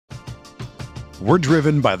We're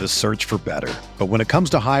driven by the search for better. But when it comes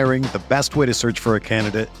to hiring, the best way to search for a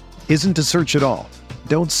candidate isn't to search at all.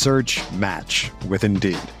 Don't search, match with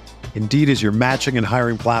Indeed. Indeed is your matching and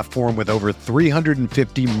hiring platform with over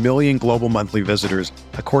 350 million global monthly visitors,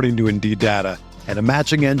 according to Indeed data, and a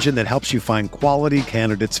matching engine that helps you find quality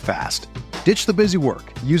candidates fast. Ditch the busy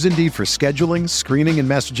work. Use Indeed for scheduling, screening, and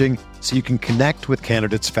messaging so you can connect with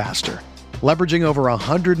candidates faster. Leveraging over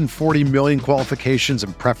 140 million qualifications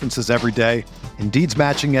and preferences every day, Indeed's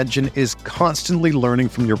matching engine is constantly learning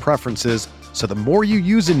from your preferences, so the more you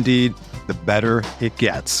use Indeed, the better it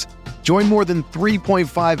gets. Join more than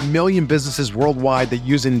 3.5 million businesses worldwide that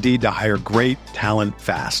use Indeed to hire great talent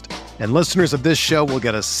fast. And listeners of this show will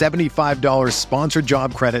get a $75 sponsored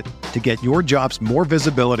job credit to get your jobs more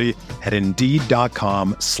visibility at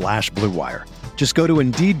Indeed.com/Blue Wire. Just go to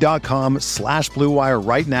Indeed.com/Blue Wire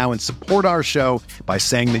right now and support our show by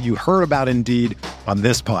saying that you heard about Indeed on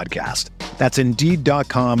this podcast. That's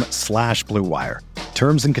Indeed.com/Blue Wire.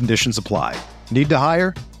 Terms and conditions apply. Need to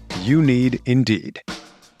hire? You need Indeed.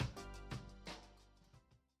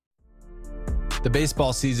 The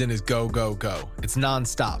baseball season is go, go, go. It's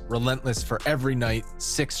nonstop, relentless for every night,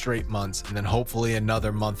 6 straight months, and then hopefully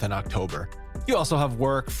another month in October. You also have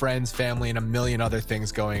work, friends, family, and a million other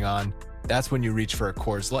things going on. That's when you reach for a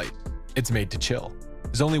Coors Light. It's made to chill.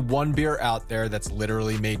 There's only one beer out there that's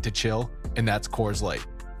literally made to chill, and that's Coors Light.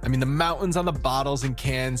 I mean, the mountains on the bottles and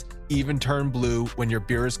cans even turn blue when your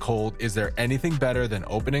beer is cold. Is there anything better than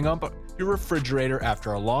opening up your refrigerator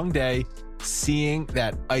after a long day, seeing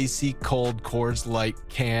that icy cold Coors Light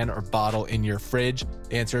can or bottle in your fridge?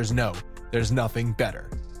 The answer is no. There's nothing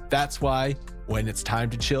better. That's why when it's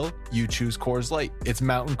time to chill, you choose Coors Light. It's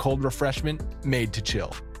mountain cold refreshment made to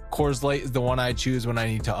chill. Coors Light is the one I choose when I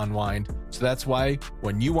need to unwind. So that's why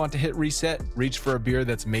when you want to hit reset, reach for a beer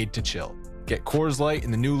that's made to chill. Get Coors Light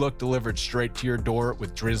in the new look delivered straight to your door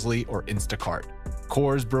with Drizzly or Instacart.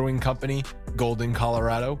 Coors Brewing Company, Golden,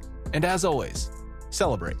 Colorado. And as always,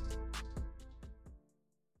 celebrate.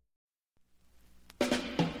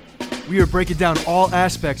 We are breaking down all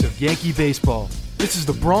aspects of Yankee baseball. This is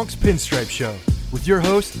the Bronx Pinstripe Show with your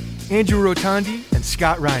hosts, Andrew Rotondi and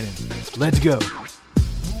Scott Reinen. Let's go.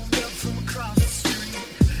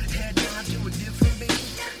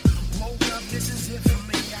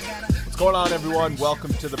 What's going on, everyone?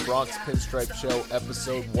 Welcome to the Bronx Pinstripe Show,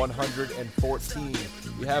 episode 114.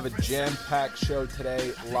 We have a jam-packed show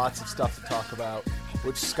today, lots of stuff to talk about,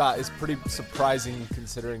 which, Scott, is pretty surprising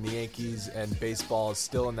considering the Yankees and baseball is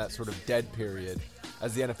still in that sort of dead period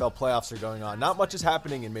as the NFL playoffs are going on. Not much is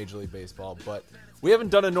happening in Major League Baseball, but we haven't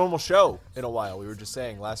done a normal show in a while. We were just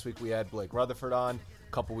saying, last week we had Blake Rutherford on,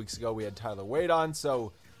 a couple weeks ago we had Tyler Wade on, so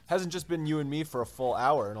it hasn't just been you and me for a full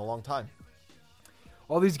hour in a long time.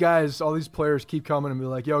 All these guys, all these players keep coming and be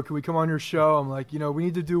like, yo, can we come on your show? I'm like, we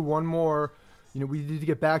need to do one more. We need to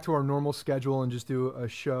get back to our normal schedule and just do a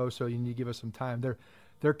show, so you need to give us some time.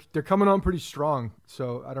 They're coming on pretty strong,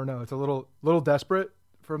 so I don't know. It's a little desperate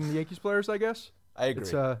from the Yankees players, I guess. I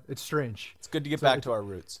agree. It's strange. It's good to get back to our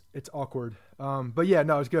roots. It's awkward. But yeah,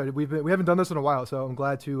 no, it's good. We haven't done this in a while, so I'm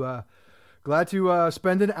glad to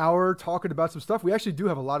spend an hour talking about some stuff. We actually do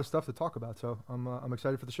have a lot of stuff to talk about, so I'm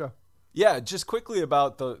excited for the show. Yeah, just quickly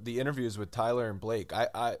about the interviews with Tyler and Blake.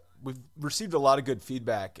 We've received a lot of good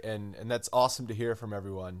feedback, and that's awesome to hear from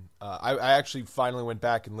everyone. I actually finally went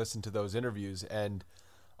back and listened to those interviews, and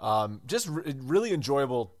just really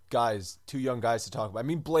enjoyable guys, two young guys to talk about. I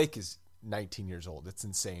mean, Blake is 19 years old. It's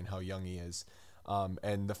insane how young he is,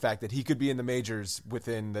 and the fact that he could be in the majors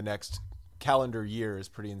within the next calendar year is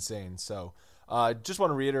pretty insane. So just want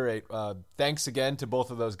to reiterate, thanks again to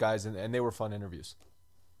both of those guys, and they were fun interviews.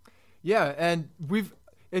 Yeah, and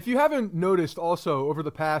if you haven't noticed also over the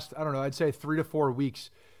past, I don't know, I'd say 3 to 4 weeks,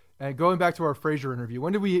 and going back to our Frazier interview,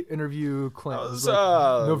 when did we interview Clint? It was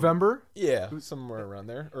November? Yeah, somewhere around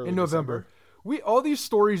there. In November. All these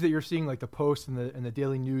stories that you're seeing, like the Post and the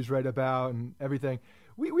Daily News write about and everything,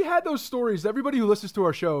 we had those stories. Everybody who listens to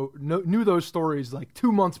our show knew those stories like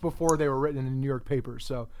 2 months before they were written in the New York papers.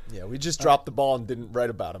 So yeah, we just dropped the ball and didn't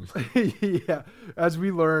write about them. Yeah, as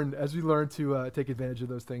we learned to take advantage of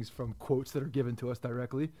those things from quotes that are given to us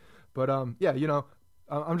directly. But yeah,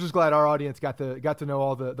 I'm just glad our audience got to know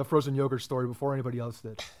all the frozen yogurt story before anybody else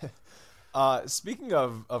did. Speaking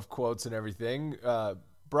of quotes and everything,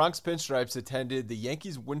 Bronx Pinstripes attended the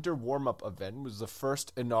Yankees winter warm-up event. It was the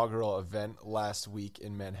first inaugural event last week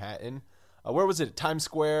in Manhattan. Where was it? At Times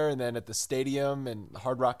Square, and then at the stadium and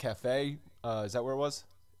Hard Rock Cafe. Is that where it was?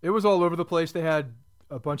 It was all over the place. They had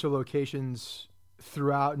a bunch of locations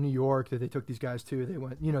throughout New York that they took these guys to. They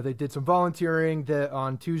went, they did some volunteering.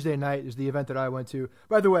 On Tuesday night is the event that I went to.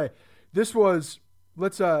 By the way, this was,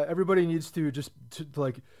 everybody needs to just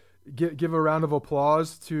give a round of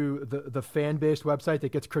applause to the fan-based website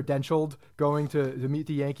that gets credentialed going to meet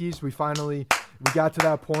the Yankees. We got to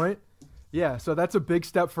that point. Yeah, so that's a big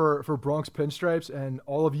step for Bronx Pinstripes and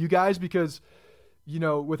all of you guys, because,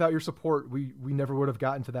 without your support, we never would have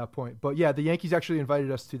gotten to that point. But yeah, the Yankees actually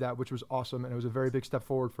invited us to that, which was awesome, and it was a very big step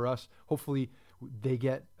forward for us. Hopefully they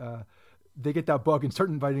get that bug and start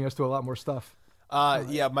inviting us to a lot more stuff.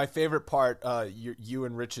 Yeah, my favorite part, you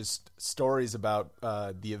and Rich's stories about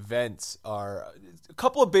the events are a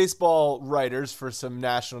couple of baseball writers for some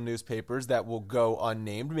national newspapers that will go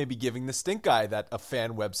unnamed, maybe giving the stink eye that a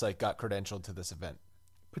fan website got credentialed to this event.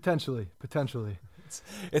 Potentially.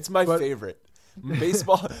 It's my favorite.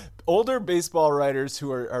 Older baseball writers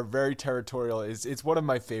who are very territorial, it's one of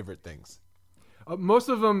my favorite things. Most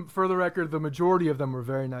of them, for the record, the majority of them were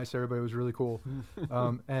very nice. Everybody was really cool,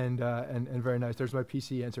 and very nice. There's my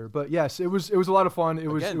PC answer. But yes, it was a lot of fun. It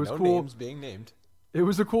was no cool. Names being named. It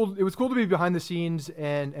was cool to be behind the scenes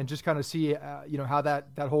and just kind of see how that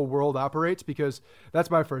whole world operates, because that's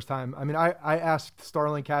my first time. I mean, I asked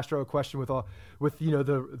Starlin Castro a question with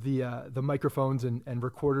the microphones and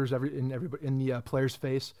recorders in the player's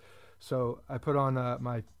face. So I put on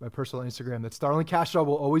my personal Instagram that Starlin Castro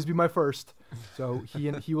will always be my first. So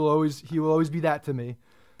he will always be that to me.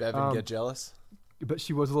 Bevan get jealous? But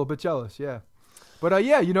she was a little bit jealous, yeah. But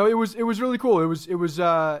it was really cool. It was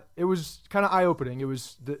kind of eye opening.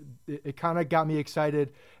 It kind of got me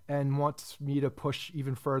excited and wants me to push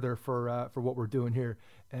even further for what we're doing here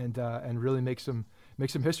and really make some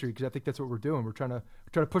history, because I think that's what we're doing. We're trying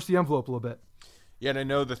to push the envelope a little bit. Yeah, and I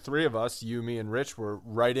know the three of us, you, me, and Rich, were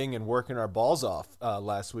writing and working our balls off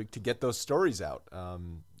last week to get those stories out.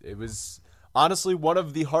 It was honestly one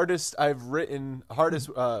of the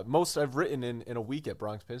most I've written in a week at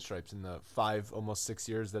Bronx Pinstripes in the almost 6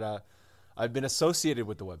 years that I've been associated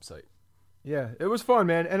with the website. Yeah, it was fun,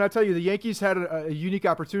 man. And I tell you, the Yankees had a unique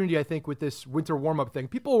opportunity, I think, with this winter warm-up thing.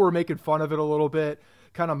 People were making fun of it a little bit,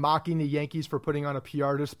 kind of mocking the Yankees for putting on a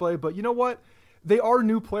PR display. But you know what? They are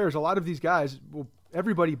new players. A lot of these guys,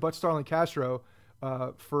 everybody but Starlin Castro,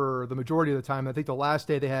 for the majority of the time. I think the last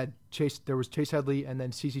day they had there was Chase Headley and then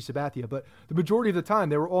CC Sabathia. But the majority of the time,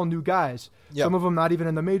 they were all new guys. Yep. Some of them not even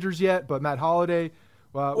in the majors yet, but Matt Holliday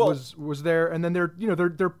was there. And then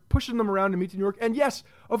they're pushing them around to meet New York. And yes,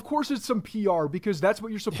 of course it's some PR, because that's what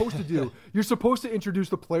you're supposed to do. You're supposed to introduce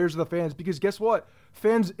the players to the fans, because guess what?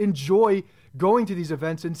 Fans enjoy going to these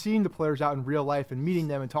events and seeing the players out in real life and meeting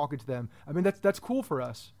them and talking to them. I mean, that's cool for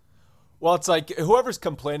us. Well, it's like whoever's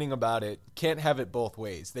complaining about it can't have it both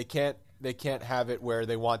ways. They can't have it where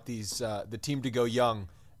they want the team to go young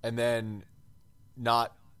and then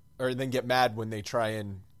then get mad when they try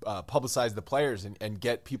and publicize the players and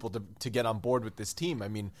get people to get on board with this team. I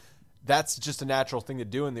mean, that's just a natural thing to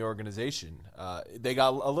do in the organization. They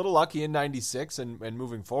got a little lucky in '96 and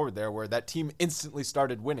moving forward there, where that team instantly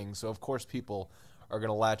started winning. So, of course, people are going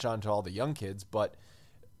to latch on to all the young kids. But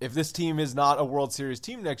if this team is not a World Series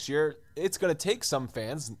team next year, it's going to take some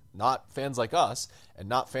fans, not fans like us, and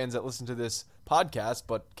not fans that listen to this podcast,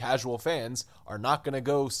 but casual fans, are not going to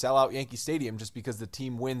go sell out Yankee Stadium just because the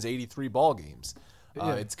team wins 83 ball games.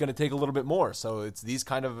 It's going to take a little bit more. So it's these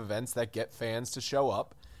kind of events that get fans to show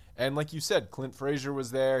up. And like you said, Clint Frazier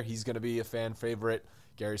was there. He's going to be a fan favorite.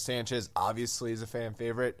 Gary Sanchez obviously is a fan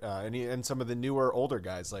favorite, and some of the newer, older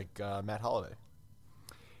guys like Matt Holliday.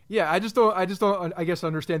 Yeah, I just don't. I guess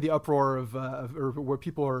understand the uproar of or where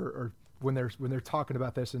people are when they're talking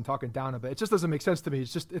about this and talking down about it. It just doesn't make sense to me.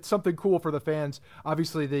 It's something cool for the fans.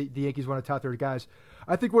 Obviously, the Yankees want to tout their guys.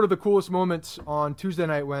 I think one of the coolest moments on Tuesday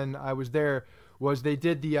night when I was there was they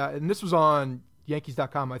did and this was on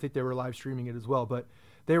Yankees.com. I think they were live streaming it as well, but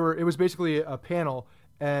it was basically a panel,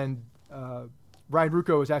 and Ryan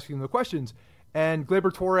Rucco was asking them the questions, and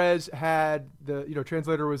Gleyber Torres had the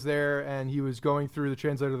translator was there, and he was going through the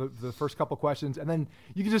translator the first couple questions, and then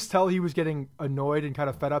you could just tell he was getting annoyed and kind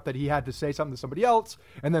of fed up that he had to say something to somebody else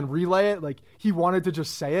and then relay it. Like, he wanted to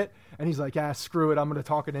just say it, and he's like, screw it, I'm going to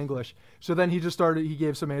talk in English. So then he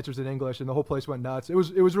gave some answers in English, and the whole place went nuts. It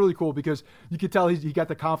was really cool, because you could tell he got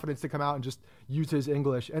the confidence to come out and just use his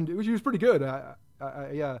English, and he was pretty good.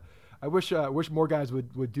 I wish more guys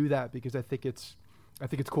would do that, because I think it's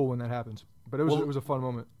cool when that happens. But it was a fun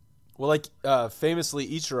moment. Well, famously,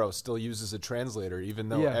 Ichiro still uses a translator, even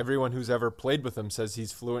though everyone who's ever played with him says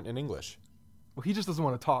he's fluent in English. Well, he just doesn't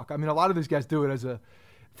want to talk. I mean, a lot of these guys do it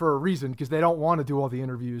for a reason, because they don't want to do all the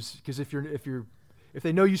interviews. Because if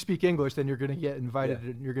they know you speak English, then you're going to get invited,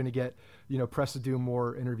 and you're going to get pressed to do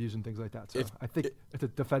more interviews and things like that. So I think it's a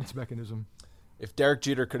defense mechanism. If Derek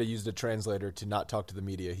Jeter could have used a translator to not talk to the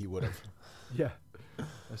media, he would have. Yeah,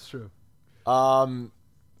 that's true.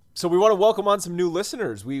 So we want to welcome on some new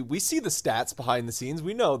listeners. We see the stats behind the scenes.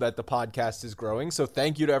 We know that the podcast is growing. So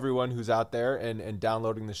thank you to everyone who's out there and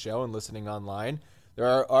downloading the show and listening online. There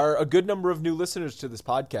are a good number of new listeners to this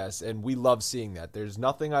podcast, and we love seeing that. There's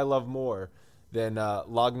nothing I love more than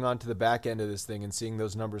logging on to the back end of this thing and seeing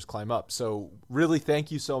those numbers climb up. So really thank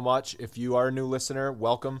you so much. If you are a new listener,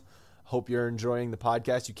 welcome. Hope you're enjoying the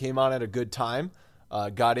podcast. You came on at a good time.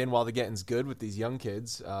 Got in while the getting's good with these young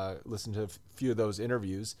kids. Listened to a few of those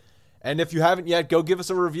interviews. And if you haven't yet, go give us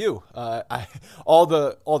a review. All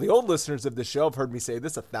the old listeners of the show have heard me say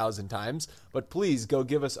this 1,000 times, but please go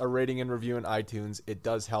give us a rating and review in iTunes. It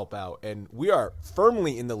does help out. And we are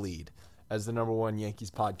firmly in the lead as the number one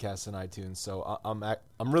Yankees podcast in iTunes. So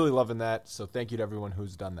I'm really loving that. So thank you to everyone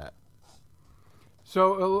who's done that.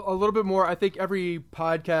 So a little bit more. I think every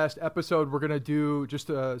podcast episode we're going to do just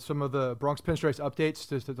some of the Bronx Pinstripes updates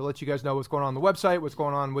to let you guys know what's going on the website, what's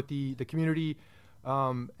going on with the community,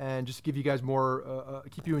 and just give you guys more,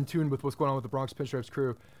 keep you in tune with what's going on with the Bronx Pinstripes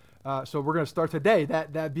crew. So we're going to start today.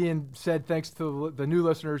 That being said, thanks to the new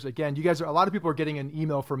listeners. Again, you guys, a lot of people are getting an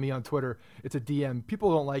email from me on Twitter. It's a DM.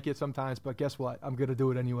 People don't like it sometimes, but guess what? I'm going to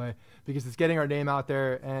do it anyway because it's getting our name out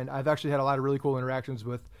there. And I've actually had a lot of really cool interactions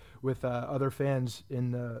with other fans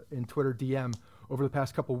in Twitter DM over the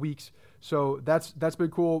past couple weeks. So that's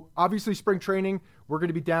been cool. Obviously, spring training, we're going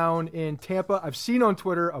to be down in Tampa. I've seen on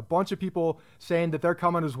Twitter a bunch of people saying that they're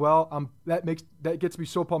coming as well. That gets me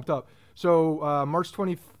so pumped up. So March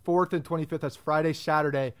 24th and 25th, that's Friday,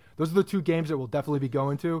 Saturday. Those are the two games that we'll definitely be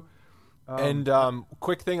going to.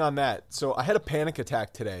 Quick thing on that. So I had a panic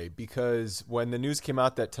attack today because when the news came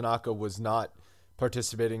out that Tanaka was not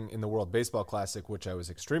participating in the World Baseball Classic, which I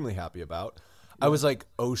was extremely happy about, I was like,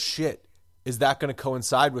 oh shit, is that going to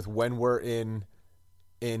coincide with when we're in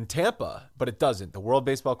Tampa? But it doesn't. The World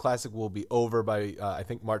Baseball Classic will be over by, I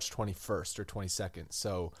think, March 21st or 22nd.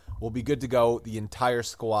 So we'll be good to go. The entire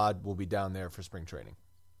squad will be down there for spring training.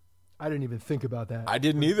 I didn't even think about that. I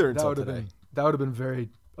didn't either until today. That would have been very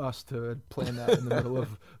us to plan that in the middle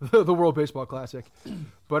of the World Baseball Classic.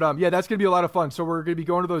 But, yeah, that's going to be a lot of fun. So we're going to be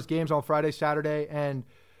going to those games on Friday, Saturday, and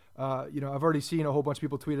I've already seen a whole bunch of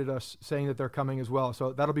people tweeted us saying that they're coming as well.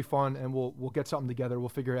 So that'll be fun, and we'll get something together. We'll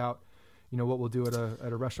figure out, what we'll do at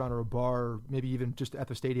a restaurant or a bar, or maybe even just at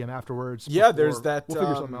the stadium afterwards. Yeah, there's that. We'll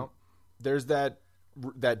figure something out. There's that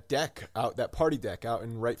deck out, that party deck out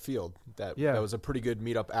in right field. That was a pretty good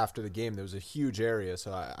meetup after the game. There was a huge area,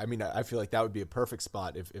 so I feel like that would be a perfect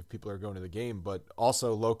spot if people are going to the game. But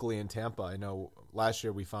also locally in Tampa, I know last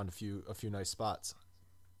year we found a few nice spots.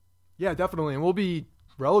 Yeah, definitely, and we'll be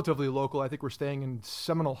relatively local. I think we're staying in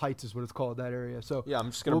Seminole Heights is what it's called, that area. So yeah,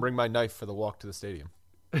 I'm just going to bring my knife for the walk to the stadium.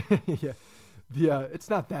 Yeah, it's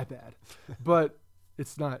not that bad, but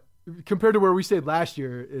it's not compared to where we stayed last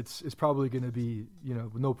year. It's probably going to be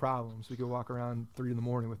no problems. We can walk around 3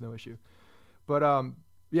 a.m. with no issue. But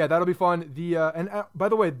yeah, that'll be fun. By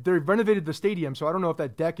the way, they renovated the stadium, so I don't know if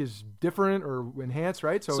that deck is different or enhanced,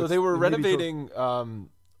 right? So they were renovating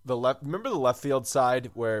the left. Remember the left field side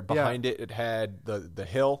where behind it had the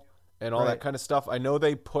hill and all that kind of stuff. I know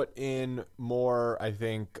they put in more, I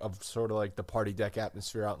think, of sort of like the party deck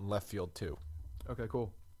atmosphere out in left field too. Okay,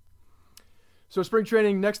 cool. So spring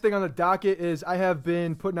training, next thing on the docket is I have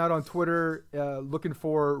been putting out on Twitter looking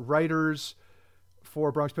for writers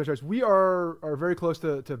for Bronx Pinstripes. We are very close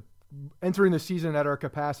to entering the season at our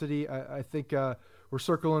capacity. I think we're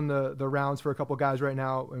circling the rounds for a couple guys right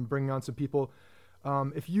now and bringing on some people.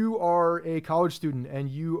 If you are a college student and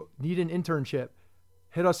you need an internship,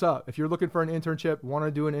 hit us up. If you're looking for an internship, want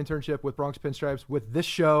to do an internship with Bronx Pinstripes, with this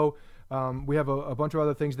show, we have a bunch of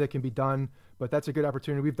other things that can be done, but that's a good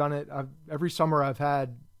opportunity. We've done it. Every summer I've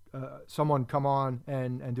had someone come on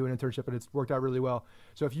and do an internship, and it's worked out really well.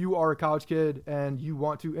 So if you are a college kid and you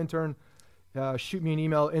want to intern, shoot me an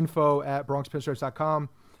email, info@bronxpinstripes.com.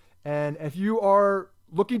 And if you are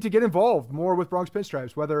looking to get involved more with Bronx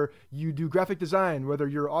Pinstripes, whether you do graphic design, whether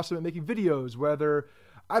you're awesome at making videos, whether,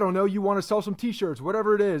 I don't know, you want to sell some t-shirts,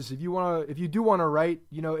 whatever it is, if you do want to write,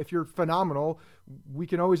 if you're phenomenal, we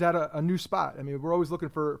can always add a new spot. I mean, we're always looking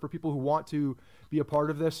for people who want to be a part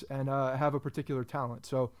of this and have a particular talent.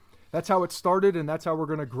 So that's how it started, and that's how we're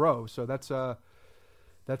going to grow. So that's what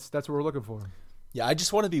we're looking for. Yeah, I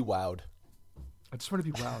just want to be wowed. I just want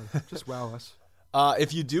to be wowed. Just wow us.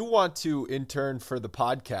 If you do want to intern for the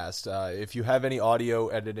podcast, if you have any audio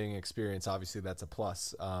editing experience, obviously that's a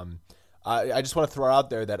plus. I just want to throw out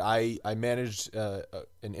there that I managed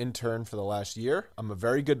an intern for the last year. I'm a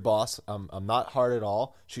very good boss. I'm not hard at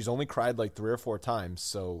all. She's only cried like 3 or 4 times,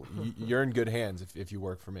 so you're in good hands if you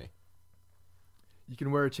work for me. You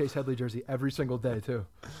can wear a Chase Headley jersey every single day too.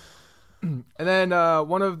 And then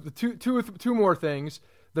one of the two more things,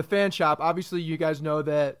 the fan shop. Obviously, you guys know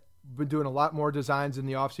that we've been doing a lot more designs in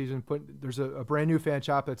the off season. There's a brand new fan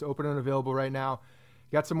shop that's open and available right now.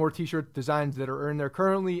 Got some more t-shirt designs that are in there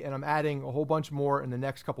currently, and I'm adding a whole bunch more in the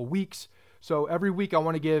next couple weeks. So every week I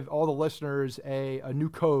want to give all the listeners a new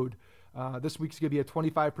code. This week's going to be a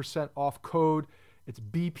 25% off code. It's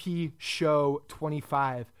BP Show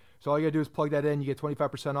 25. So all you got to do is plug that in. You get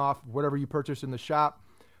 25% off whatever you purchase in the shop.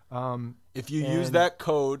 If you use that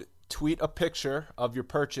code, tweet a picture of your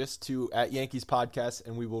purchase to @Yankees Podcast,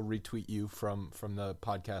 and we will retweet you from the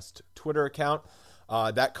podcast Twitter account.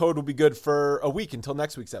 That code will be good for a week until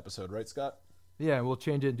next week's episode, right, Scott? Yeah, we'll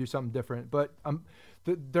change it and do something different. But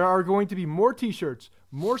there are going to be more T-shirts,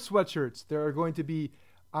 more sweatshirts. There are going to be.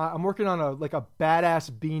 I'm working on a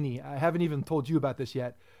badass beanie. I haven't even told you about this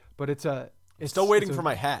yet, but it's still waiting for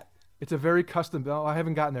my hat. It's a very custom. Oh, I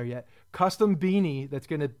haven't gotten there yet. Custom beanie that's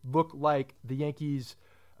going to look like the Yankees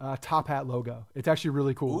top hat logo. It's actually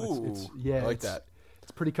really cool. Ooh, I like that.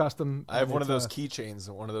 It's pretty custom. I have one of those keychains,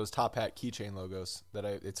 one of those top hat keychain logos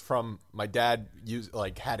it's from my dad.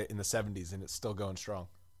 Had it in the 70s, and it's still going strong.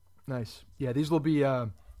 Nice. Yeah, these will be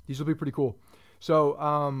pretty cool.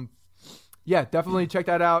 So, yeah, definitely check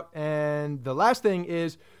that out. And the last thing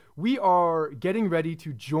is we are getting ready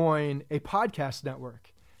to join a podcast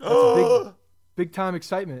network. That's big time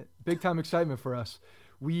excitement. Big time excitement for us.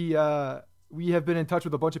 We have been in touch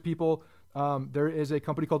with a bunch of people. There is a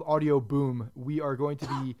company called Audio Boom. We are going to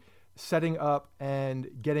be setting up and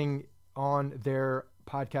getting on their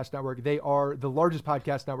podcast network. They are the largest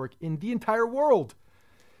podcast network in the entire world.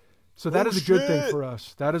 So that is a good thing for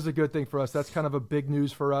us. That's kind of a big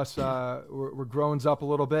news for us. We're growing up a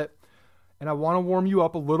little bit. And I want to warm you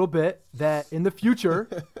up a little bit that in the future,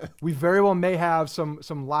 we very well may have some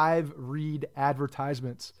live read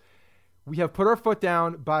advertisements. We have put our foot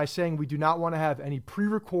down by saying we do not want to have any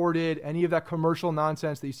pre-recorded, any of that commercial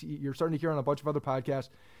nonsense that you're starting to hear on a bunch of other podcasts.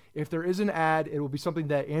 If there is an ad, it will be something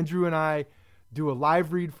that Andrew and I do a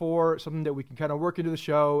live read for, something that we can kind of work into the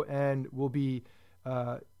show, and will be,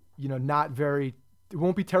 it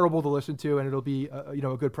won't be terrible to listen to, and it'll be, a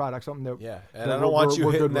good product, something that. Yeah, and I don't want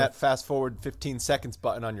you hitting that fast forward 15 seconds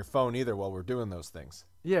button on your phone either while we're doing those things.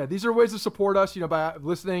 Yeah, these are ways to support us, by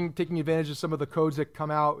listening, taking advantage of some of the codes that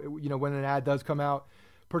come out, when an ad does come out,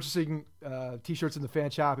 purchasing T-shirts in the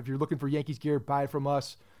fan shop. If you're looking for Yankees gear, buy it from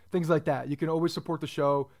us, things like that. You can always support the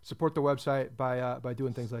show, support the website by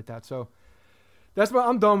doing things like that. So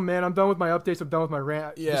I'm done, man. I'm done with my updates. I'm done with my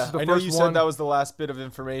rant. Yeah, I know you said that was the last bit of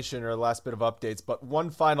information or the last bit of updates, but one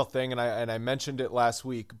final thing, and I mentioned it last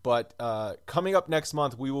week, but coming up next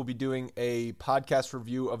month, we will be doing a podcast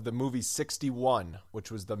review of the movie 61,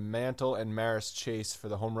 which was the Mantle and Maris chase for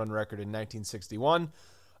the home run record in 1961.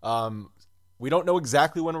 We don't know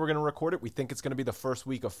exactly when we're going to record it. We think it's going to be the first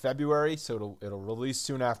week of February, so it'll release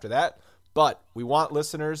soon after that. But we want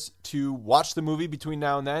listeners to watch the movie between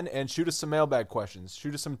now and then and shoot us some mailbag questions.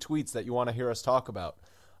 Shoot us some tweets that you want to hear us talk about.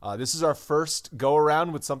 This is our first go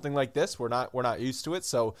around with something like this. We're not used to it,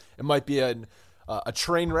 so it might be a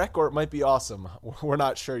train wreck or it might be awesome. We're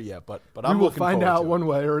not sure yet, but I'm looking forward to it. We will find out one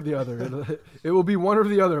way or the other. It will be one or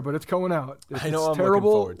the other, but it's coming out. I know I'm looking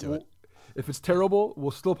forward to it. If it's terrible,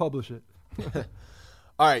 we'll still publish it.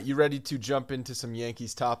 All right, you ready to jump into some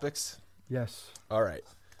Yankees topics? Yes. All right.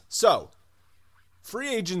 So,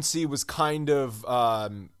 free agency was kind of,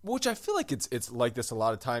 which I feel like it's like this a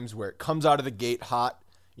lot of times where it comes out of the gate hot.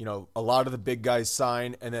 A lot of the big guys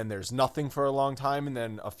sign, and then there's nothing for a long time, and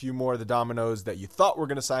then a few more of the dominoes that you thought were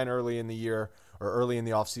going to sign early in the year or early in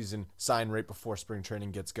the offseason sign right before spring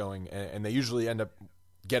training gets going, and they usually end up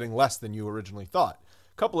getting less than you originally thought.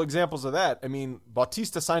 A couple examples of that. I mean,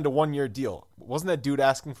 Bautista signed a 1-year deal. Wasn't that dude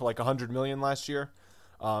asking for like $100 million last year?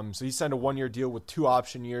 So he signed a 1-year deal with 2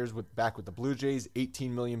 option years back with the Blue Jays,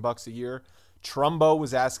 $18 million a year. Trumbo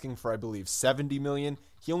was asking for, I believe, $70 million.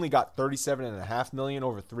 He only got $37.5 million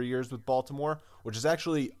over 3 years with Baltimore, which is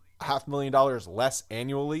actually $500,000 less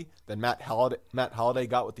annually than Matt Holliday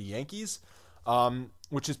got with the Yankees,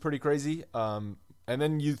 which is pretty crazy. And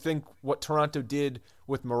then you think what Toronto did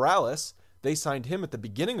with Morales. They signed him at the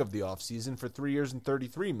beginning of the offseason for 3 years and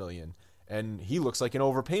 $33 million, and he looks like an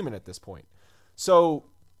overpayment at this point. So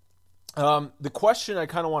the question I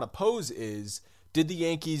kind of want to pose is, did the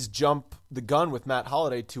Yankees jump the gun with Matt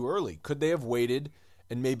Holliday too early? Could they have waited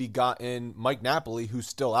and maybe gotten Mike Napoli, who's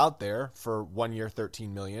still out there, for 1 year,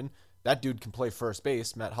 $13 million, that dude can play first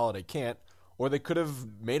base, Matt Holliday can't. Or they could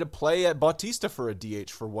have made a play at Bautista for a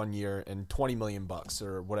DH for 1 year and $20 million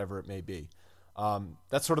or whatever it may be.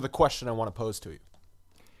 That's sort of the question I want to pose to you.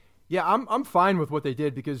 Yeah, I'm fine with what they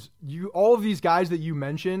did because all of these guys that you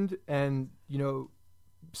mentioned, and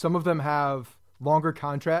some of them have longer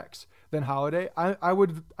contracts than Holliday. I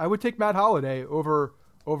would take Matt Holliday over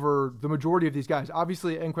the majority of these guys.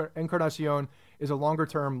 Obviously, Encarnacion is a longer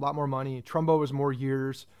term, a lot more money. Trumbo is more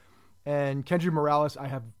years. And Kendry Morales, I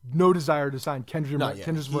have no desire to sign Kendry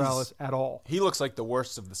Morales at all. He looks like the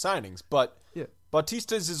worst of the signings, but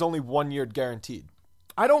Bautista's is only 1 year guaranteed.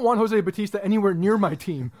 I don't want Jose Bautista anywhere near my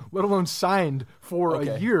team, let alone signed for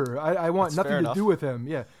a year. I want nothing to do with him.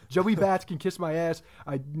 Yeah, Joey Bats can kiss my ass.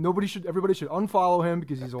 Everybody should unfollow him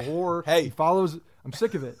because he's a whore. Hey, he follows. I'm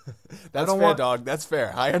sick of it. That's fair, dog. That's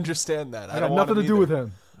fair. I understand that. I got nothing to do with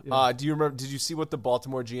him. Yeah. Do you remember? Did you see what the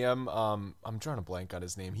Baltimore GM? I'm drawing a blank on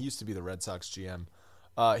his name. He used to be the Red Sox GM.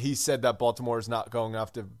 He said that Baltimore is not going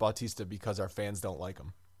after Bautista because our fans don't like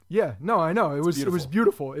him. Yeah, no, I know. It was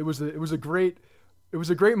beautiful. It was a great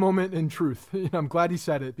moment in truth. I'm glad he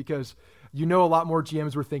said it because a lot more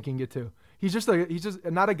GMs were thinking it too. He's just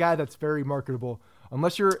not a guy that's very marketable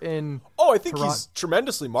unless you're in. Oh, I think he's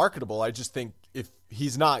tremendously marketable. I just think if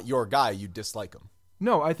he's not your guy, you dislike him.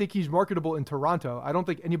 No, I think he's marketable in Toronto. I don't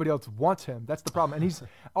think anybody else wants him. That's the problem. And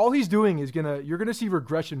all he's doing is you're gonna see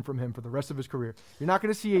regression from him for the rest of his career. You're not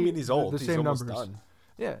gonna see he's old. the He's same almost numbers. Done.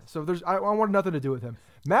 Yeah, so I want nothing to do with him.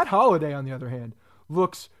 Matt Holliday, on the other hand,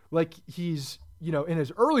 looks like he's in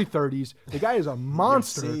his early 30s. The guy is a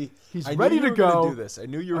monster. He's ready to go. I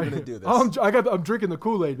knew you were going to do this. I'm drinking the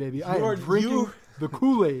Kool-Aid, baby. I am drinking the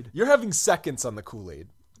Kool-Aid. You're having seconds on the Kool-Aid.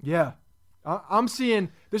 Yeah. I'm seeing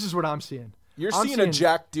 – this is what I'm seeing. You're seeing a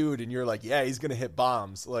jack dude, and you're like, yeah, he's going to hit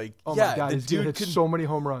bombs. Like, oh, my God, he's going to hit so many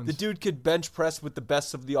home runs. The dude could bench press with the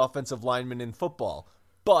best of the offensive linemen in football.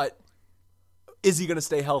 But is he going to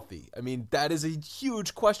stay healthy? I mean, that is a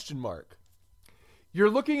huge question mark. You're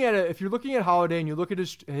looking at it. If you're looking at Holliday and you look at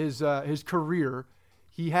his career,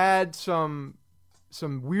 he had some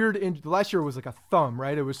weird. Last year was like a thumb,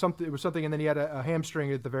 right? It was something, and then he had a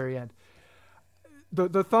hamstring at the very end.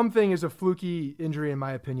 The thumb thing is a fluky injury, in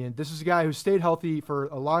my opinion. This is a guy who stayed healthy for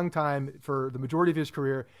a long time for the majority of his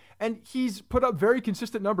career, and he's put up very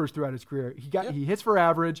consistent numbers throughout his career. He hits for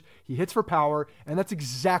average, he hits for power, and that's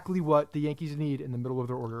exactly what the Yankees need in the middle of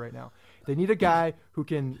their order right now. They need a guy who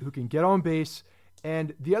can get on base.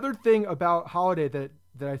 And the other thing about Holliday that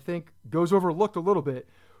I think goes overlooked a little bit,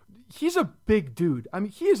 he's a big dude. I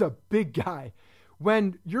mean, he is a big guy.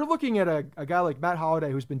 When you're looking at a guy like Matt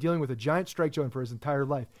Holliday, who's been dealing with a giant strike zone for his entire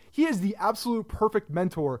life, he is the absolute perfect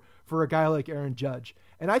mentor for a guy like Aaron Judge.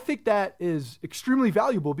 And I think that is extremely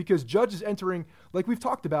valuable because Judge is entering, like we've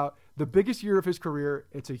talked about, the biggest year of his career.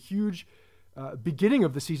 It's a huge beginning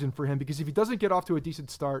of the season for him because if he doesn't get off to a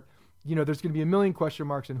decent start, there's going to be a million question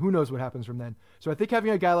marks and who knows what happens from then. So I think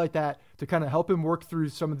having a guy like that to kind of help him work through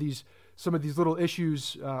some of these little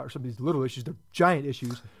issues, they're giant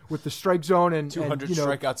issues with the strike zone and 200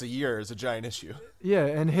 strikeouts a year is a giant issue. Yeah.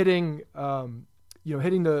 And hitting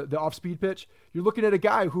the off speed pitch, you're looking at a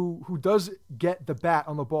guy who does get the bat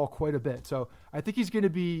on the ball quite a bit. So I think he's going to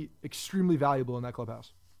be extremely valuable in that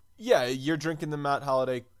clubhouse. Yeah. You're drinking the Matt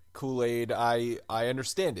Holliday Kool-Aid. I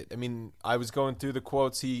understand it. I mean, I was going through the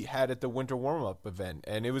quotes he had at the winter warm-up event,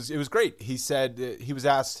 and it was great. He said he was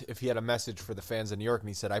asked if he had a message for the fans in New York, and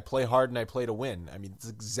he said, "I play hard and I play to win." I mean, it's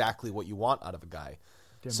exactly what you want out of a guy.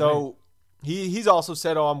 Damn so right. he's also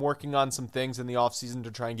said, "Oh, I'm working on some things in the offseason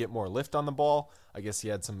to try and get more lift on the ball." I guess he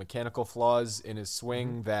had some mechanical flaws in his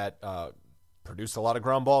swing that produced a lot of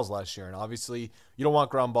ground balls last year, and obviously you don't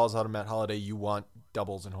want ground balls out of Matt Holliday. You want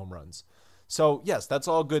doubles and home runs. So yes, that's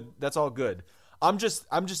all good. That's all good. I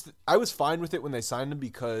was fine with it when they signed him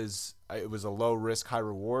because it was a low risk, high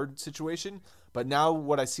reward situation. But now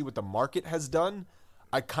what I see what the market has done,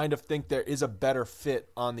 I kind of think there is a better fit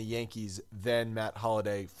on the Yankees than Matt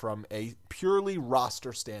Holliday from a purely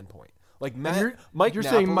roster standpoint. Like you're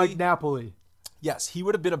saying Mike Napoli. Yes, he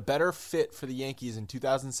would have been a better fit for the Yankees in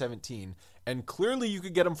 2017. And clearly you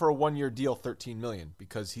could get him for a 1-year deal, $13 million,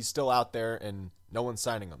 because he's still out there and no one's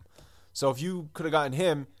signing him. So if you could have gotten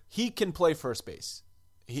him, he can play first base.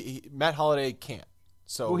 Matt Holliday can't.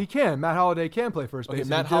 So he can. Matt Holliday can play first base. Okay,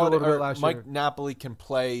 Matt Holliday, Mike Napoli can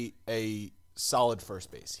play a solid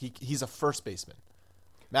first base. He's a first baseman.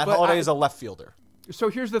 Matt Holliday is a left fielder. So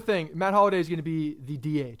here's the thing: Matt Holliday is going to be the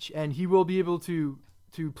DH, and he will be able to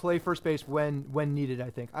play first base when needed. I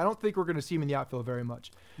think. I don't think we're going to see him in the outfield very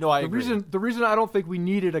much. No, I agree. The reason I don't think we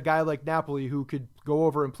needed a guy like Napoli who could go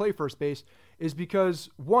over and play first base is because,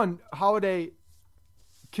 one, Holliday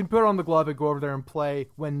can put on the glove and go over there and play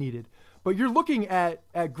when needed. But you're looking at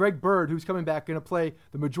Greg Bird, who's coming back, going to play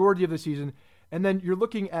the majority of the season. And then you're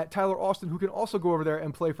looking at Tyler Austin, who can also go over there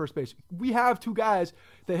and play first base. We have two guys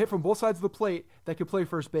that hit from both sides of the plate that can play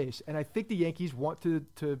first base. And I think the Yankees want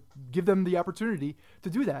to give them the opportunity to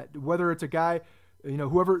do that, whether it's a guy,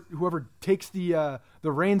 whoever takes the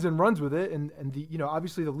reins and runs with it. And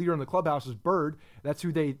obviously the leader in the clubhouse is Bird. That's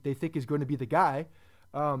who they think is going to be the guy.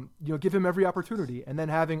 Give him every opportunity. And then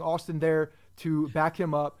having Austin there to back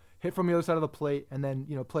him up, hit from the other side of the plate, and then,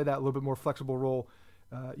 play that little bit more flexible role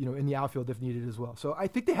in the outfield if needed as well. So I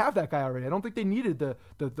think they have that guy already. I don't think they needed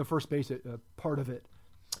the first base part of it.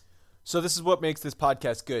 So this is what makes this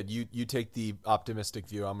podcast good. You take the optimistic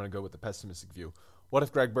view. I'm going to go with the pessimistic view. What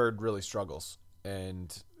if Greg Bird really struggles?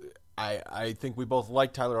 And I think we both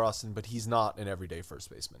like Tyler Austin, but he's not an everyday first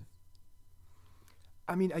baseman.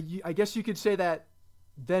 I mean, I guess you could say that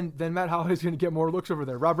then Matt Holliday's going to get more looks over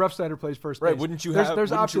there. Rob Refsnyder plays first base. Right. Wouldn't you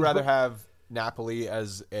rather have Napoli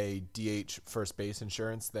as a DH first base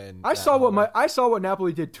insurance than I saw what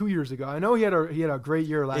Napoli did 2 years ago. I know he had a great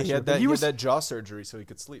year last year. He had that jaw surgery so he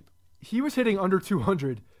could sleep. He was hitting under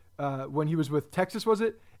 200 when he was with Texas, was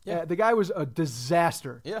it? Yeah. The guy was a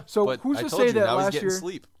disaster. Yeah. So who's to say that now last he's getting year?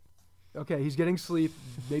 Sleep. Okay, he's getting sleep.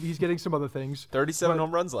 Maybe he's getting some other things. 37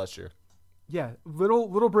 home runs last year. Yeah,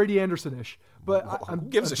 little Brady Anderson-ish. But who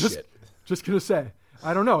gives a shit? Just gonna say.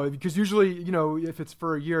 I don't know, because usually, if it's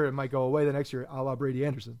for a year, it might go away the next year, a la Brady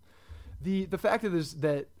Anderson. The fact is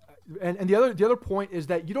that, and the other point is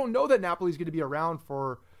that you don't know that Napoli's going to be around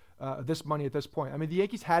for this money at this point. I mean, the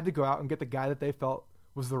Yankees had to go out and get the guy that they felt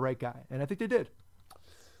was the right guy, and I think they did.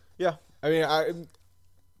 Yeah, I mean,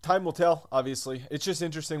 time will tell. Obviously, it's just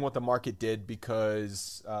interesting what the market did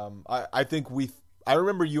because I think I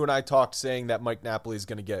remember you and I talked saying that Mike Napoli is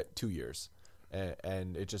going to get 2 years.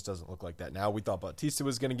 And it just doesn't look like that now. We thought Bautista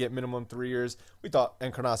was going to get minimum 3 years. We thought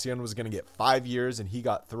Encarnacion was going to get 5 years, and he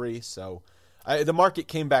got 3. So the market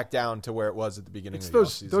came back down to where it was at the beginning of the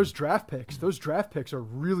offseason. Those draft picks. Those draft picks are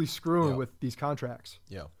really screwing with these contracts.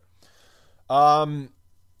 Yeah.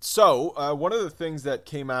 So one of the thing that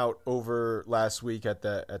came out over last week at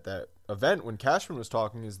that event when Cashman was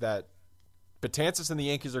talking is that Betances and the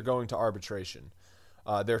Yankees are going to arbitration.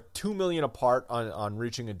 They're $2 million apart on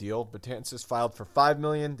reaching a deal. Betances filed for $5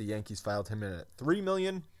 million. The Yankees filed him in at $3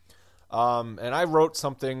 million. And I wrote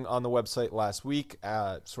something on the website last week,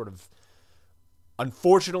 sort of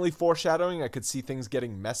unfortunately foreshadowing. I could see things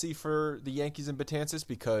getting messy for the Yankees and Betances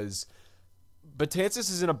because Betances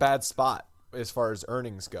is in a bad spot as far as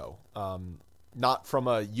earnings go. Not from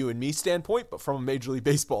a you and me standpoint, but from a Major League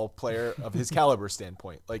Baseball player of his caliber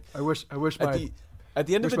standpoint. Like I wish at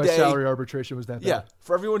the end of the my day, salary arbitration was that bad. Yeah,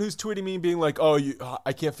 for everyone who's tweeting me being like,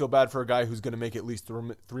 I can't feel bad for a guy who's going to make at least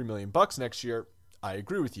 $3 million next year. I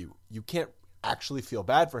agree with you. You can't actually feel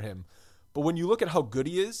bad for him. But when you look at how good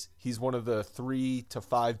he is, he's one of the 3 to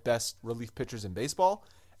 5 best relief pitchers in baseball.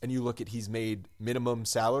 And you look at he's made minimum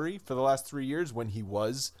salary for the last 3 years when he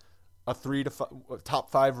was a top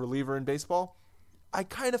 5 reliever in baseball. I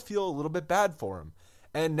kind of feel a little bit bad for him.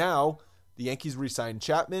 And now the Yankees re-signed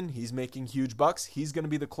Chapman. He's making huge bucks. He's going to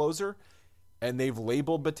be the closer. And they've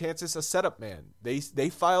labeled Betances a setup man. They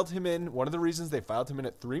filed him in. One of the reasons they filed him in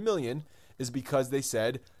at $3 million is because they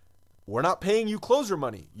said, we're not paying you closer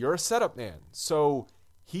money. You're a setup man. So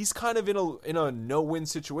he's kind of in a no-win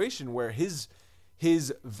situation where his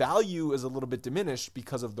value is a little bit diminished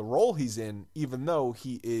because of the role he's in, even though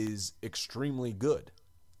he is extremely good.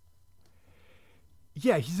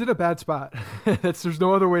 Yeah, he's in a bad spot. There's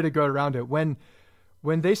no other way to go around it. When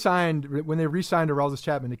they re-signed Aroldis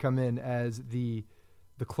Chapman to come in as the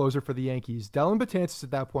closer for the Yankees, Dellin Betances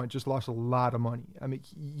at that point just lost a lot of money. I mean,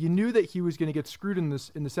 you knew that he was going to get screwed in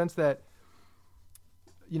the sense that,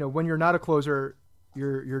 when you're not a closer,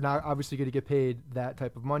 you're not obviously going to get paid that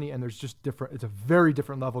type of money, and there's just different. It's a very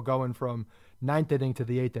different level going from 9th inning to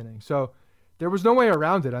the 8th inning. So there was no way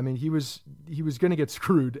around it. I mean, he was going to get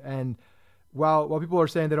screwed. And while people are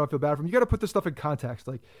saying they don't feel bad for him, you got to put this stuff in context.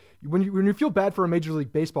 Like when you feel bad for a Major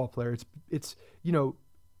League Baseball player, it's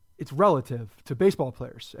relative to baseball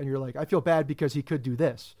players, and you're like, I feel bad because he could do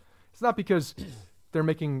this. It's not because they're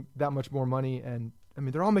making that much more money, and I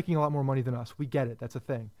mean they're all making a lot more money than us. We get it, that's a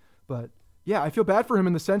thing. But yeah, I feel bad for him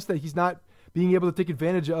in the sense that he's not being able to take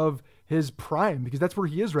advantage of his prime, because that's where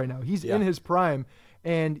he is right now. He's in his prime,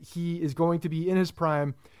 and he is going to be in his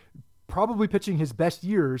prime, probably pitching his best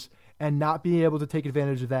years and not being able to take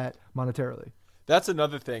advantage of that monetarily. That's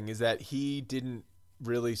another thing, is that he didn't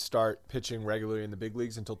really start pitching regularly in the big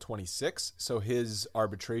leagues until 26, so his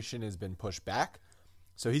arbitration has been pushed back.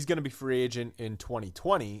 So he's going to be free agent in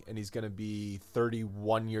 2020, and he's going to be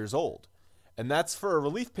 31 years old. And that's for a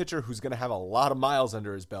relief pitcher who's going to have a lot of miles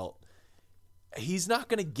under his belt. He's not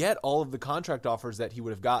going to get all of the contract offers that he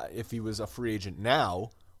would have got if he was a free agent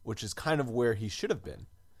now, which is kind of where he should have been.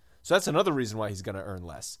 So that's another reason why he's going to earn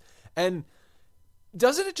less. And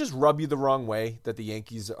doesn't it just rub you the wrong way that the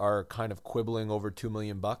Yankees are kind of quibbling over $2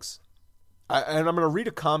 million? And I'm going to read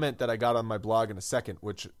a comment that I got on my blog in a second,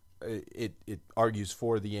 which it argues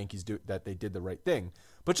for the Yankees that they did the right thing.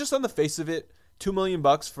 But just on the face of it, $2 million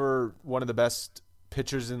for one of the best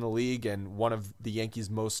pitchers in the league and one of the Yankees'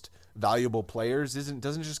 most valuable players doesn't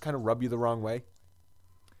it just kind of rub you the wrong way?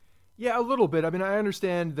 Yeah, a little bit. I mean, I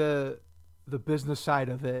understand the business side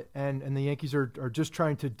of it, and the Yankees are just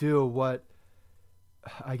trying to do what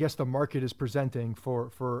I guess the market is presenting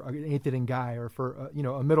for an eighth inning guy or for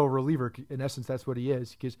a middle reliever. In essence, that's what he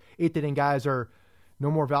is, because eighth inning guys are no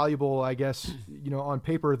more valuable, I guess, on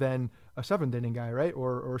paper than a seventh inning guy, right?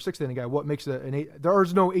 Or a sixth inning guy. What makes an eight? There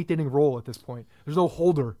is no eighth inning role at this point. There's no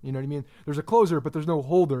holder. You know what I mean? There's a closer, but there's no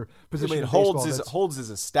holder position. I mean, holds is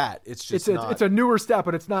a stat. It's a newer stat,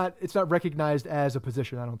 but it's not recognized as a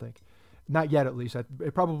position. I don't think, not yet at least.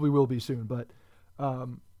 It probably will be soon. But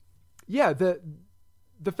the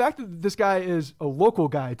fact that this guy is a local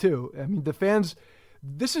guy too. I mean, the fans.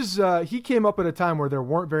 This is he came up at a time where there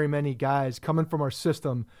weren't very many guys coming from our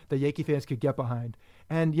system that Yankee fans could get behind.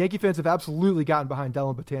 And Yankee fans have absolutely gotten behind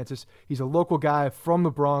Dellin Betances. He's a local guy from the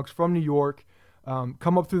Bronx, from New York,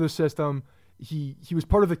 come up through the system. He was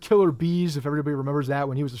part of the Killer Bees, if everybody remembers that,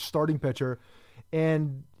 when he was a starting pitcher.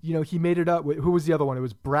 And, he made it up. Who was the other one? It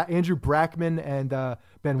was Andrew Brackman and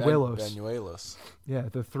Banuelos. Banuelos. Yeah,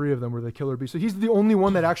 the three of them were the Killer Bees. So he's the only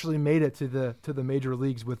one that actually made it to the major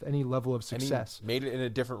leagues with any level of success. And he made it in a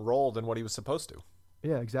different role than what he was supposed to.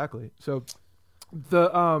 Yeah, exactly. So it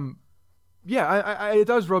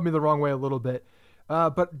does rub me the wrong way a little bit.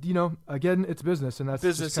 But, again, it's business, and that's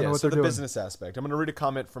business, kind of what they're doing. Business aspect. I'm going to read a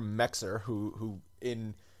comment from Mexer, who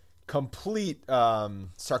in complete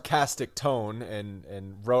sarcastic tone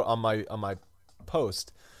and wrote on my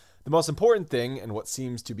post, the most important thing, and what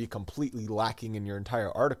seems to be completely lacking in your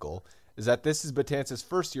entire article, is that this is Betances'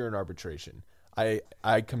 first year in arbitration. I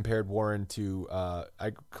compared Betances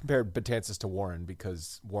to Warren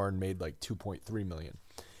because Warren made like $2.3 million.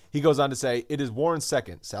 He goes on to say, it is Warren's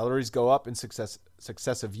second. Salaries go up in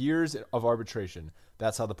successive years of arbitration.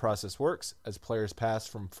 That's how the process works. As players pass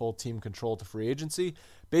from full team control to free agency,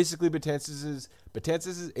 basically Betances'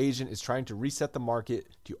 agent is trying to reset the market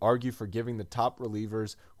to argue for giving the top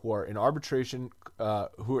relievers who are in arbitration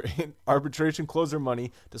closer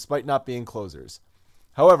money despite not being closers.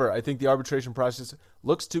 However, I think the arbitration process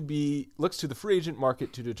looks to the free agent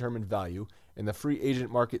market to determine value, and the free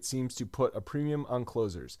agent market seems to put a premium on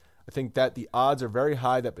closers. I think that the odds are very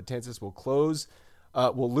high that Betances will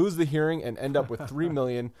lose the hearing and end up with $3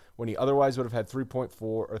 million when he otherwise would have had 3.4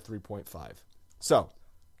 or 3.5. So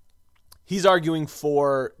he's arguing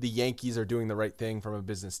for the Yankees are doing the right thing from a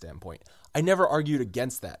business standpoint. I never argued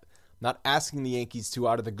against that. Not asking the Yankees to,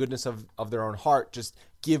 out of the goodness of their own heart, just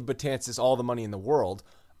give Betances all the money in the world.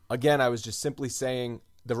 Again, I was just simply saying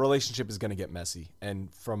the relationship is going to get messy. And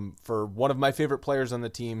for one of my favorite players on the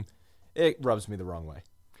team, it rubs me the wrong way.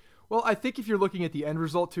 Well, I think if you're looking at the end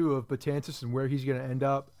result, too, of Betances and where he's going to end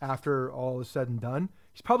up after all is said and done,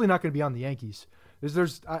 he's probably not going to be on the Yankees.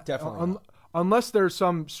 Definitely unless there's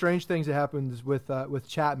some strange things that happens with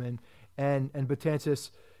Chapman and Betances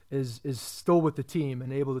is still with the team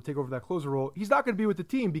and able to take over that closer role. He's not going to be with the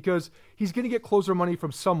team because he's going to get closer money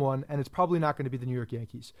from someone, and it's probably not going to be the New York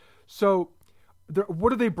Yankees. So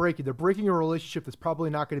what are they breaking? They're breaking a relationship that's probably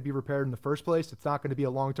not going to be repaired in the first place. It's not going to be a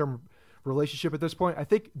long-term relationship at this point. I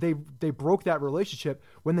think they broke that relationship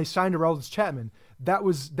when they signed Aroldis Chapman. That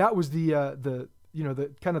was the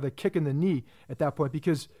kind of the kick in the knee at that point,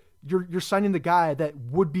 because you're signing the guy that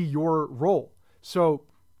would be your role. So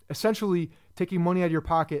essentially taking money out of your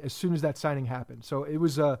pocket as soon as that signing happened. So it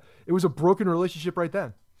was a broken relationship right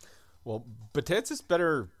then. Well, Betances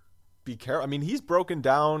better be careful. I mean, he's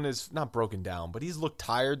not broken down, but he's looked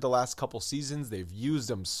tired the last couple seasons. They've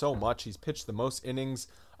used him so much. He's pitched the most innings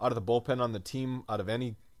out of the bullpen on the team out of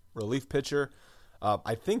any relief pitcher.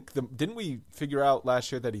 I think didn't we figure out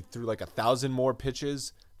last year that he threw like 1,000 more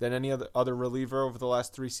pitches than any other reliever over the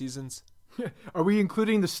last 3 seasons? Are we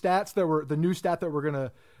including the stats that were the new stat that we're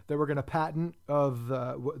gonna patent of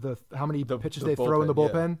the how many pitches they throw in the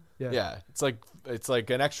bullpen? Yeah. It's like add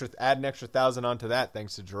an extra 1,000 onto that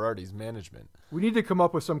thanks to Girardi's management. We need to come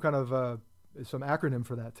up with some kind of some acronym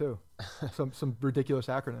for that too, some ridiculous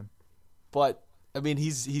acronym. But I mean,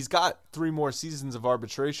 he's got 3 more seasons of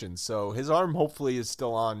arbitration, so his arm hopefully is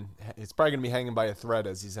still on. It's probably going to be hanging by a thread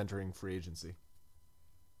as he's entering free agency.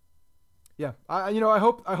 Yeah, I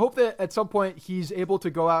hope that at some point he's able to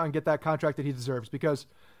go out and get that contract that he deserves, because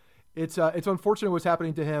it's unfortunate what's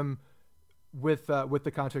happening to him with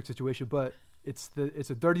the contract situation, but it's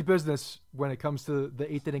a dirty business when it comes to the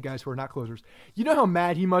 8th inning guys who are not closers. You know how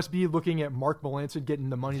mad he must be looking at Mark Melancon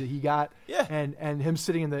getting the money that he got, yeah, and him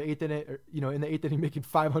sitting in the 8th inning, in the 8th inning making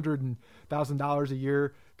 $500,000 a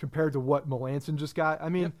year compared to what Melancon just got. I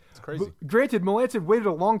mean, it's crazy. Granted, Melancon waited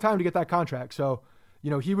a long time to get that contract, so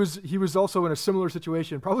he was also in a similar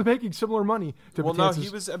situation, probably making similar money to. Well, no, he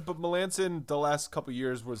was, but Melancon the last couple of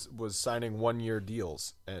years was signing 1-year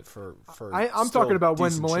deals for. I'm talking about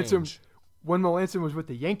when Melancon. Change. When Melancon was with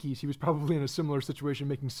the Yankees, he was probably in a similar situation,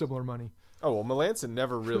 making similar money. Oh, well, Melancon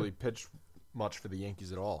never really pitched much for the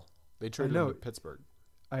Yankees at all. They traded him to Pittsburgh.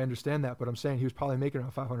 I understand that, but I'm saying he was probably making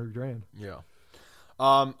around $500,000. Yeah.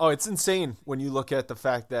 It's insane when you look at the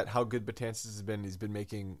fact that how good Betances has been. He's been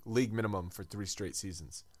making league minimum for 3 straight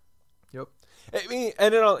seasons. Yep. I mean,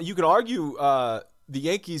 and you could argue the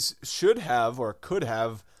Yankees should have or could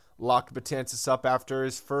have locked Betances up after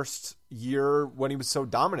his first year when he was so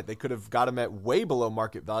dominant. They could have got him at way below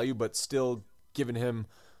market value, but still given him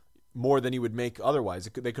more than he would make otherwise.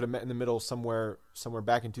 They could have met in the middle somewhere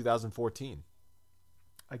back in 2014.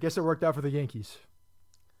 I guess it worked out for the Yankees.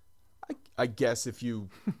 I guess if you're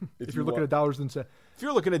looking at dollars and cents. If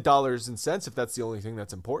you're looking at dollars and cents, if that's the only thing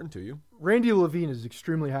that's important to you. Randy Levine is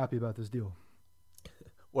extremely happy about this deal.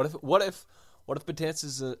 What if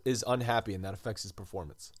Betances is unhappy and that affects his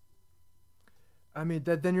performance? I mean,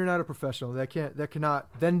 then you're not a professional.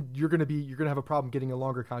 Then you're gonna have a problem getting a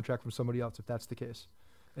longer contract from somebody else if that's the case,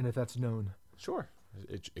 and if that's known. Sure,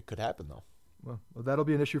 it could happen though. Well, that'll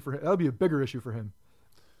be an issue for him. That'll be a bigger issue for him.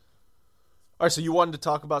 All right, so you wanted to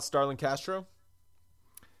talk about Starlin Castro?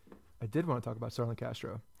 I did want to talk about Starlin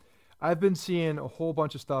Castro. I've been seeing a whole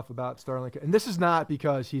bunch of stuff about Starlin, and this is not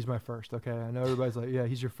because he's my first. Okay, I know everybody's like, yeah,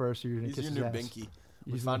 he's your first, so you're gonna kiss his ass. He's your new Binky.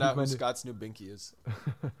 We found out who Scott's new Binky is.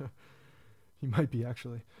 He might be,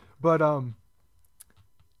 actually. But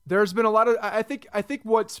there's been a lot of I think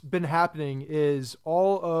what's been happening is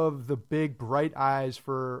all of the big bright eyes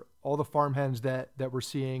for all the farm hens that we're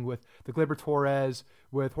seeing with the Gleyber Torres,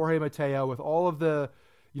 with Jorge Mateo, with all of the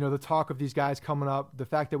the talk of these guys coming up, the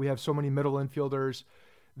fact that we have so many middle infielders,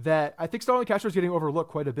 that I think Starlin Castro is getting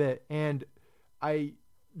overlooked quite a bit. And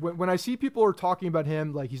when I see people are talking about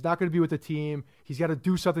him, like he's not going to be with the team, he's got to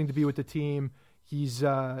do something to be with the team. He's,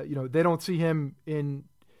 they don't see him in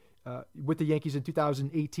with the Yankees in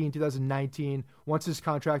 2018, 2019. Once his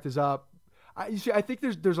contract is up, I think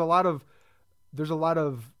there's a lot of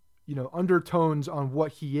undertones on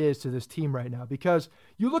what he is to this team right now, because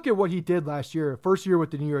you look at what he did last year, first year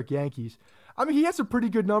with the New York Yankees. I mean, he had some pretty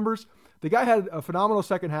good numbers. The guy had a phenomenal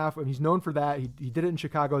second half, and he's known for that. He did it in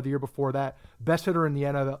Chicago the year before that, best hitter in the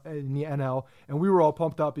NL, and we were all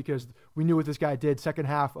pumped up because we knew what this guy did second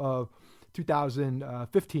half of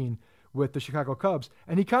 2015 with the Chicago Cubs,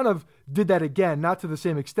 and he kind of did that again, not to the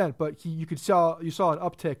same extent, but you saw an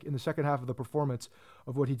uptick in the second half of the performance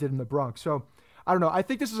of what he did in the Bronx. So I don't know. I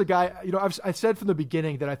think this is a guy. I said from the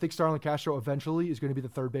beginning that I think Starlin Castro eventually is going to be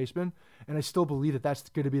the third baseman, and I still believe that that's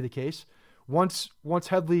going to be the case. Once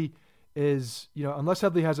Headley is, unless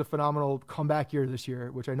Headley has a phenomenal comeback year this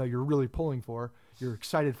year, which I know you're really pulling for. You're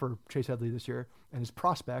excited for Chase Headley this year and his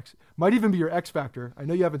prospects. Might even be your X factor. I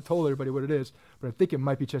know you haven't told everybody what it is, but I think it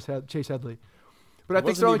might be Chase Headley. But I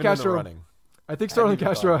think Starlin Castro. I think Starlin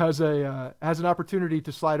Castro has an opportunity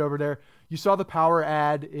to slide over there. You saw the power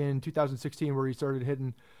ad in 2016 where he started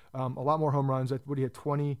hitting a lot more home runs. What he had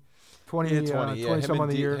 20 some on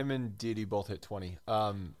the year. Him and Didi both hit 20.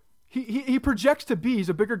 He projects to be. He's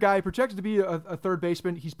a bigger guy. He projects to be a third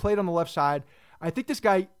baseman. He's played on the left side. I think this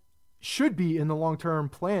guy should be in the long-term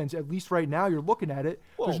plans. At least right now, you're looking at it.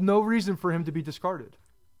 Well, there's no reason for him to be discarded.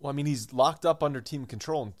 Well, I mean, he's locked up under team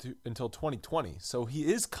control until 2020, so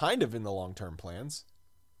he is kind of in the long-term plans.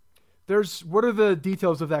 What are the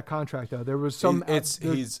details of that contract, though? There was some.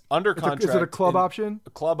 He's under contract. Is it a club option? A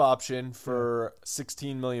club option for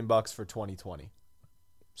 $16 million for 2020.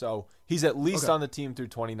 So he's at least on the team through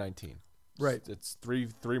 2019. Right. It's three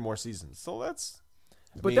more seasons. So that's.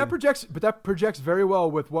 That projects very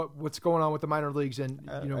well with what's going on with the minor leagues, and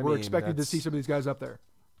we're expecting to see some of these guys up there.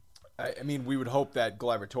 I mean, we would hope that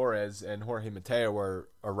Gleyber Torres and Jorge Mateo were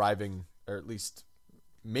arriving, or at least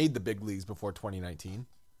made the big leagues before 2019.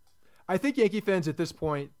 I think Yankee fans at this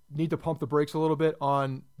point need to pump the brakes a little bit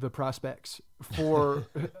on the prospects for,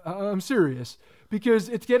 I'm serious, because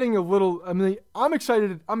it's getting a little, I mean, I'm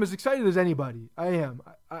excited. I'm as excited as anybody. I am.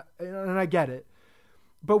 And I get it.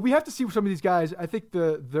 But we have to see some of these guys. I think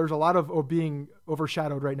there's a lot of being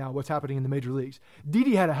overshadowed right now, what's happening in the major leagues.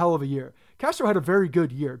 Didi had a hell of a year. Castro had a very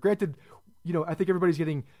good year. Granted, I think everybody's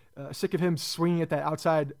getting sick of him swinging at that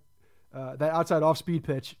outside off-speed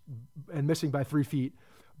pitch and missing by 3 feet.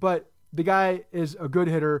 But the guy is a good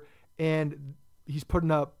hitter, and he's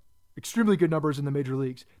putting up extremely good numbers in the major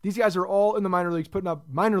leagues. These guys are all in the minor leagues putting up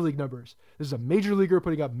minor league numbers. This is a major leaguer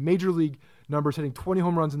putting up major league numbers, hitting 20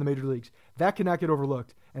 home runs in the major leagues. That cannot get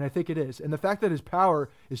overlooked, and I think it is. And the fact that his power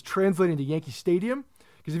is translating to Yankee Stadium,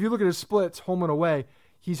 because if you look at his splits home and away,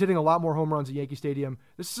 he's hitting a lot more home runs at Yankee Stadium.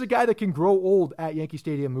 This is a guy that can grow old at Yankee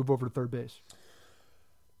Stadium, move over to third base.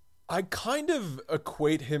 I kind of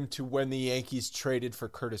equate him to when the Yankees traded for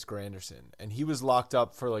Curtis Granderson, and he was locked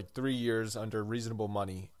up for like 3 years under reasonable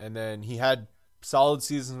money, and then he had solid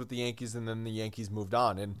seasons with the Yankees, and then the Yankees moved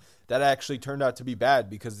on, and that actually turned out to be bad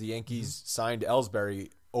because the Yankees signed Ellsbury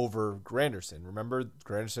over Granderson. Remember,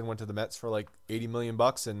 Granderson went to the Mets for like $80 million,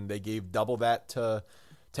 and they gave double that to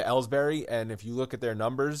Ellsbury, and if you look at their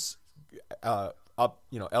numbers,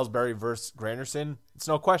 Ellsbury versus Granderson, it's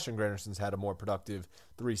no question Granderson's had a more productive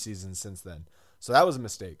 3 seasons since then. So that was a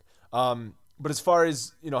mistake. But as far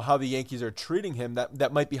as, how the Yankees are treating him,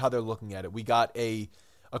 that might be how they're looking at it. We got a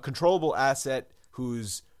controllable asset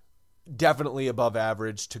who's definitely above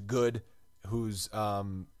average to good, who's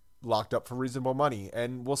locked up for reasonable money.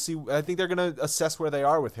 And we'll see. I think they're going to assess where they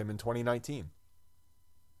are with him in 2019.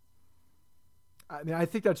 I mean, I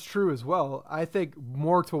think that's true as well. I think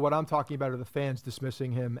more to what I'm talking about are the fans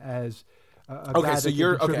dismissing him as a guy that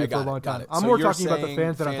can contribute for a long time. I'm more talking about the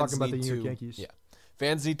fans than I'm talking about the New York Yankees. Yeah.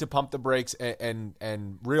 Fans need to pump the brakes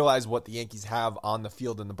and realize what the Yankees have on the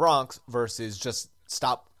field in the Bronx versus just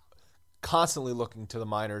stop constantly looking to the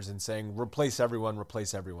minors and saying replace everyone,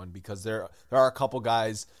 because there are a couple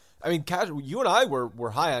guys. I mean, you and I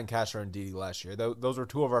were high on Castro and Didi last year. Those were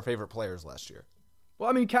two of our favorite players last year. Well,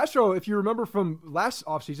 I mean, Castro, if you remember from last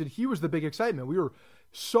offseason, he was the big excitement. We were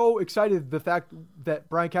so excited the fact that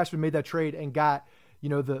Brian Cashman made that trade and got,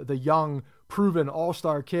 the young, proven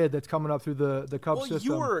all-star kid that's coming up through the Cubs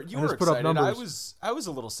system. You were excited. I was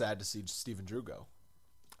a little sad to see Steven Drew go.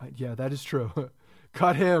 Yeah, that is true.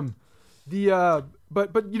 Cut him.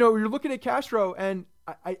 But you're looking at Castro, and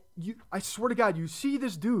I swear to God, you see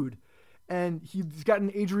this dude, and he's got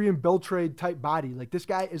an Adrian Beltre type body. Like, this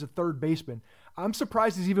guy is a third baseman. I'm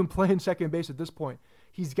surprised he's even playing second base at this point.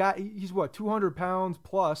 He's what, 200 pounds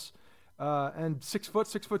plus, and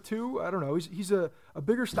 6'2". I don't know. He's a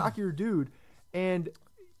bigger, stockier dude, and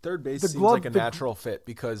third base seems like a natural fit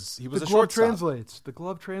because he was a shortstop. The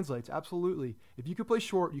glove translates absolutely. If you could play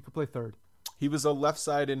short, you could play third. He was a left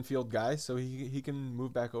side infield guy, so he can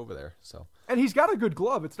move back over there. So, and he's got a good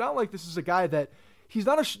glove. It's not like this is a guy that. He's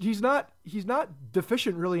not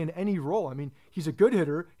deficient really in any role. I mean, he's a good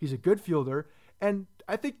hitter, he's a good fielder, and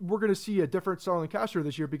I think we're going to see a different Starlin Castro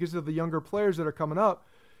this year because of the younger players that are coming up.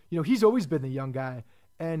 He's always been the young guy,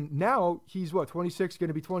 and now he's 26, going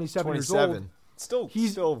to be 27 years old.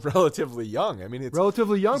 He's still relatively young. I mean, it's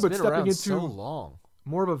relatively young, but stepping into so long.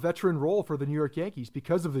 More of a veteran role for the New York Yankees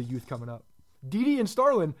because of the youth coming up. Didi and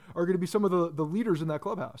Starlin are going to be some of the leaders in that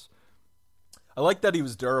clubhouse. I like that he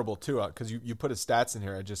was durable too, because you put his stats in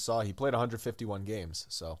here. I just saw he played 151 games,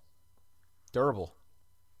 so durable.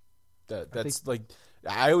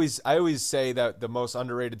 I always say that the most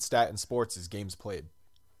underrated stat in sports is games played.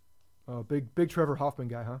 Oh, big Trevor Hoffman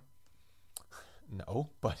guy, huh? No,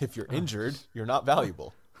 but if you're injured, you're not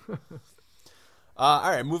valuable. All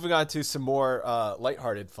right, moving on to some more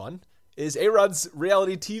lighthearted fun is A-Rod's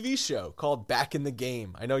reality TV show called Back in the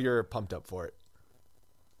Game. I know you're pumped up for it.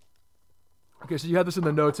 Okay, so you had this in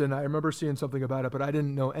the notes, and I remember seeing something about it, but I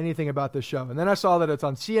didn't know anything about this show. And then I saw that it's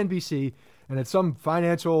on CNBC, and it's some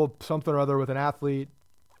financial something or other with an athlete.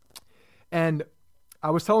 And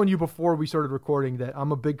I was telling you before we started recording that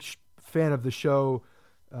I'm a big fan of the show,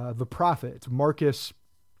 The Prophet. It's Marcus,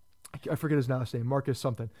 I forget his last name, Marcus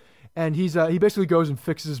something. And he basically goes and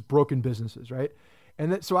fixes broken businesses, right?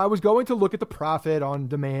 And so I was going to look at The Prophet on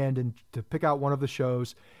demand and to pick out one of the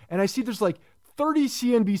shows, and I see there's like 30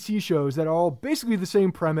 CNBC shows that are all basically the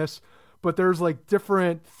same premise, but there's like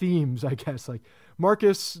different themes, I guess. Like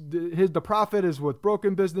Marcus, The Prophet is with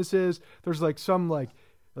broken businesses. There's like some like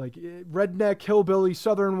redneck hillbilly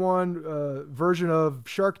Southern one version of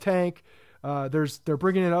Shark Tank. They're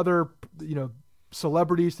bringing in other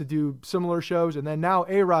celebrities to do similar shows, and then now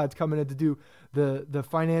A-Rod's coming in to do the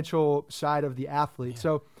financial side of the athlete.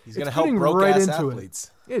 So he's going to help broke-ass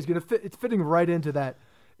athletes. Yeah, he's going to fit. It's fitting right into that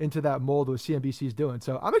mold what CNBC is doing.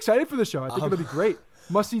 So I'm excited for the show. I think it'll be great.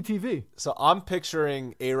 Must-see TV. So I'm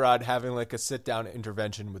picturing A-Rod having like a sit-down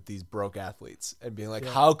intervention with these broke athletes and being like,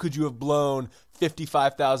 how could you have blown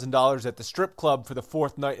 $55,000 at the strip club for the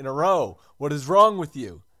 4th night in a row? What is wrong with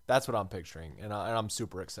you? That's what I'm picturing, and I'm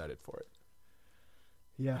super excited for it.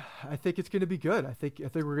 Yeah, I think it's going to be good. I think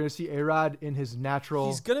we're going to see A-Rod in his natural.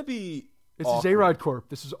 He's going to be. This is A-Rod Corp.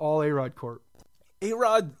 This is all A-Rod Corp.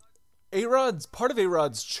 A-Rod's part of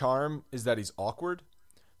A-Rod's charm is that he's awkward.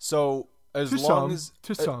 So as long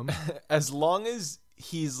as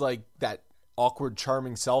he's like that awkward,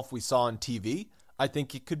 charming self we saw on TV, I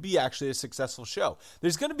think it could be actually a successful show.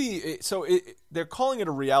 There's going to be they're calling it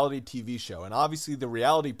a reality TV show, and obviously the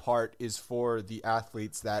reality part is for the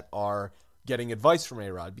athletes that are getting advice from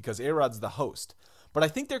A-Rod because A-Rod's the host. But I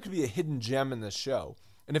think there could be a hidden gem in this show,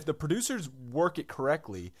 and if the producers work it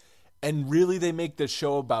correctly, and really they make the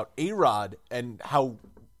show about A-Rod and how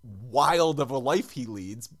wild of a life he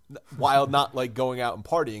leads, wild not like going out and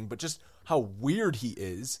partying, but just how weird he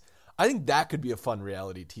is. I think that could be a fun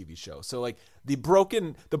reality TV show. So like the broke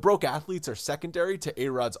athletes are secondary to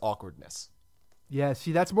A-Rod's awkwardness. Yeah,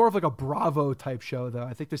 see, that's more of like a Bravo type show, though.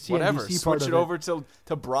 I think the CNBC part switch it over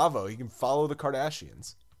to Bravo. You can follow the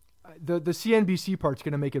Kardashians. The CNBC part's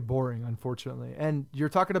going to make it boring, unfortunately. And you're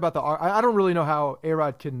talking about I don't really know how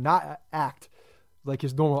A-Rod can not act like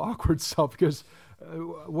his normal awkward self because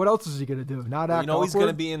what else is he going to do? Not act awkward? He's going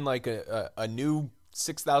to be in like a new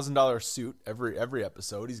 $6,000 suit every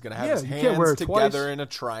episode. He's going to have his hands together in a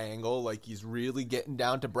triangle, like he's really getting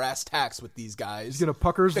down to brass tacks with these guys. He's going to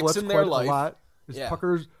pucker his lips quite a lot.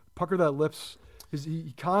 Pucker that lips.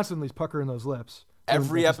 He constantly is puckering those lips.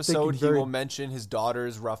 Every episode he will mention his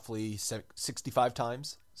daughters roughly 65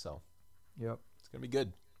 times. So, yep, it's going to be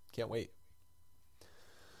good. Can't wait.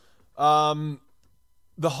 The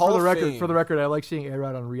Hall of Fame. For the record, I like seeing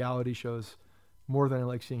A-Rod on reality shows more than I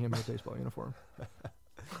like seeing him in a baseball uniform.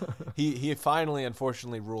 He finally,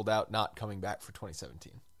 unfortunately, ruled out not coming back for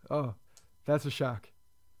 2017. Oh, that's a shock.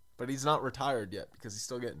 But he's not retired yet because he's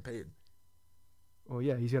still getting paid. Well,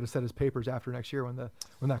 yeah, he's got to set his papers after next year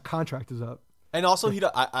when that contract is up. And also,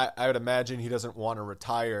 I would imagine he doesn't want to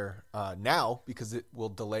retire now because it will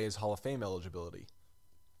delay his Hall of Fame eligibility.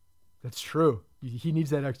 That's true. He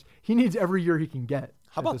needs that extra. He needs every year he can get.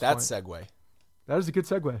 How about that segue? That is a good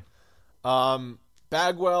segue.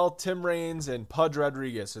 Bagwell, Tim Raines, and Pudge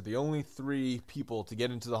Rodriguez are the only 3 people to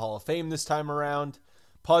get into the Hall of Fame this time around.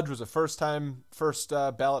 Pudge was a first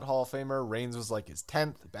ballot Hall of Famer. Raines was like his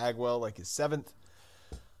 10th. Bagwell like his 7th.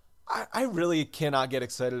 I really cannot get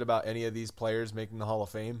excited about any of these players making the Hall of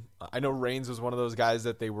Fame. I know Raines was one of those guys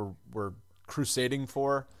that they were crusading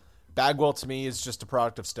for. Bagwell, to me, is just a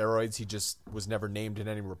product of steroids. He just was never named in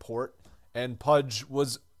any report. And Pudge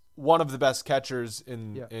was one of the best catchers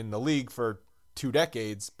in the league for 2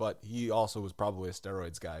 decades, but he also was probably a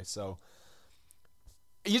steroids guy. So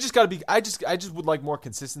you just got to be – I just would like more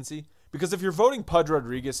consistency because if you're voting Pudge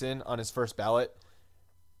Rodriguez in on his first ballot –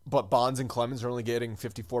 but Bonds and Clemens are only getting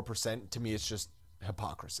 54%. To me, it's just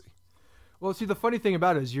hypocrisy. Well, see, the funny thing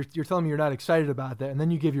about it is you're telling me you're not excited about that, and then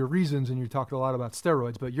you give your reasons, and you're talking a lot about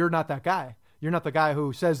steroids, but you're not that guy. You're not the guy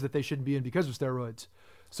who says that they shouldn't be in because of steroids.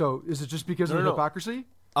 So is it just because of hypocrisy?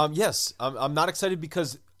 Yes. I'm not excited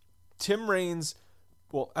because Tim Raines,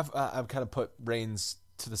 well, I've kind of put Raines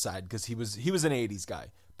to the side because he was an 80s guy.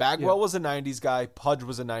 Bagwell was a 90s guy. Pudge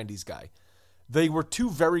was a 90s guy. They were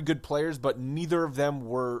 2 very good players, but neither of them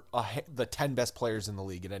were the 10 best players in the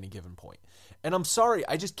league at any given point. And I'm sorry,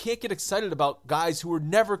 I just can't get excited about guys who were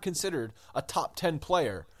never considered a top 10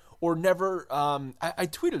 player or never. I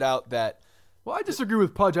tweeted out that. Well, I disagree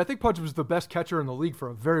with Pudge. I think Pudge was the best catcher in the league for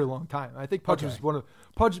a very long time. I think Pudge was one of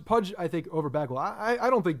Pudge. I think over Bagwell. I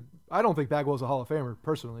don't think Bagwell's a Hall of Famer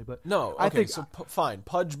personally, but no. Okay, I think fine.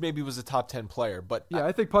 Pudge maybe was a top 10 player, but yeah,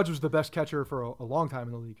 I think Pudge was the best catcher for a long time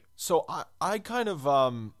in the league. So I kind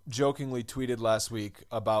of jokingly tweeted last week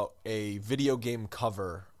about a video game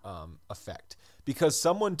cover effect because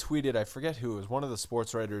someone tweeted, I forget who, it was one of the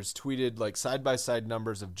sports writers, tweeted like side-by-side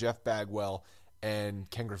numbers of Jeff Bagwell and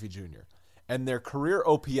Ken Griffey Jr. And their career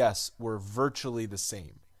OPS were virtually the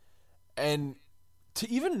same. And to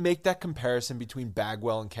even make that comparison between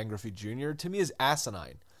Bagwell and Ken Griffey Jr. to me is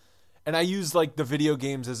asinine. And I use like the video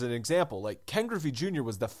games as an example. Like Ken Griffey Jr.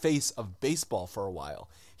 was the face of baseball for a while.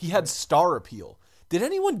 He had star appeal. Did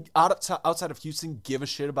anyone outside of Houston give a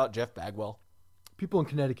shit about Jeff Bagwell? People in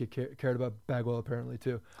Connecticut cared about Bagwell apparently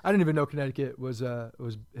too. I didn't even know Connecticut was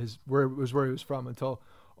where he was from until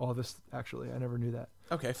all this. Actually, I never knew that.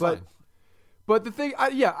 Okay, fine. But the thing,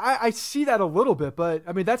 I see that a little bit, but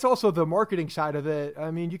I mean, that's also the marketing side of it.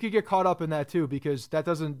 I mean, you could get caught up in that too, because that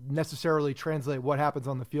doesn't necessarily translate what happens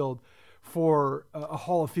on the field for a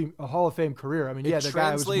Hall of Fame career. I mean, the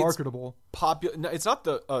guy was marketable. No, it's not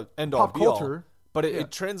the end all pop be all, culture, but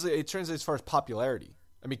it translates as far as popularity.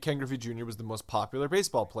 I mean, Ken Griffey Jr. was the most popular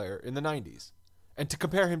baseball player in the 90s. And to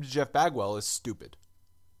compare him to Jeff Bagwell is stupid.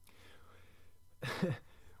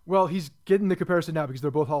 Well, he's getting the comparison now because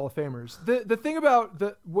they're both Hall of Famers. The thing about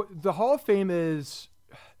the Hall of Fame is,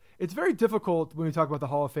 it's very difficult when we talk about the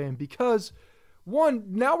Hall of Fame because, one,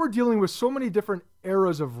 now we're dealing with so many different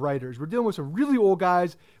eras of writers. We're dealing with some really old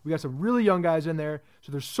guys. We got some really young guys in there.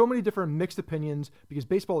 So there's so many different mixed opinions because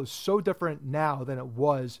baseball is so different now than it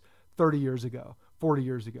was 30 years ago, 40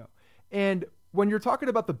 years ago. And when you're talking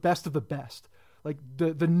about the best of the best, like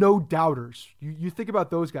the no-doubters, you think about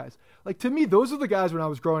those guys. Like, to me, those are the guys when I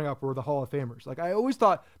was growing up were the Hall of Famers. Like, I always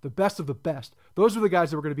thought the best of the best, those were the guys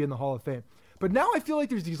that were going to be in the Hall of Fame. But now I feel like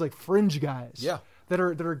there's these like fringe guys that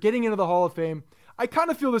are getting into the Hall of Fame. I kind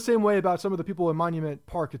of feel the same way about some of the people in Monument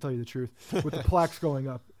Park, to tell you the truth, with the plaques going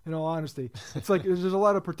up, in all honesty. It's like there's a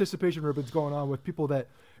lot of participation ribbons going on with people that,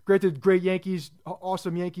 granted, great Yankees,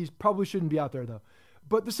 awesome Yankees, probably shouldn't be out there, though.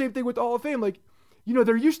 But the same thing with the Hall of Fame. Like, you know,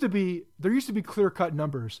 there used to be clear-cut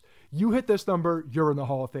numbers. You hit this number, you're in the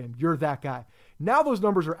Hall of Fame. You're that guy. Now those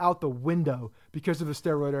numbers are out the window because of the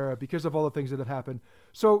steroid era, because of all the things that have happened.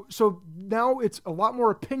 So now it's a lot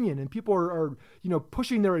more opinion, and people are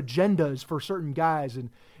pushing their agendas for certain guys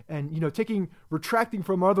and retracting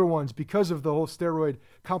from other ones because of the whole steroid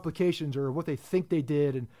complications or what they think they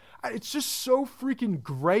did. And it's just so freaking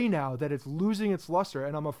gray now that it's losing its luster.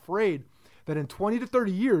 And I'm afraid that in 20 to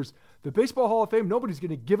 30 years, the Baseball Hall of Fame, nobody's going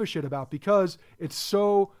to give a shit about because it's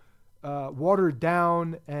so watered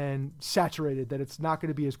down and saturated that it's not going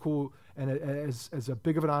to be as cool and as a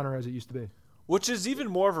big of an honor as it used to be. Which is even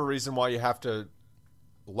more of a reason why you have to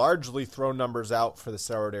largely throw numbers out for the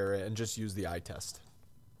steroid era and just use the eye test.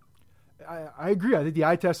 I agree. I think the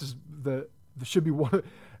eye test is should be one.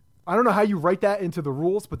 I don't know how you write that into the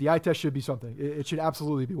rules, but the eye test should be something. It should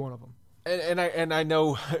absolutely be one of them. And I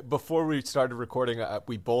know before we started recording,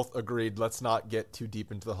 we both agreed let's not get too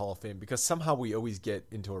deep into the Hall of Fame because somehow we always get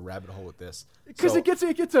into a rabbit hole with this. Because it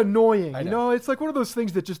gets annoying. You know, it's like one of those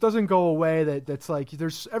things that just doesn't go away. That's like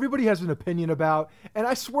everybody has an opinion about. And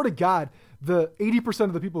I swear to God, the 80%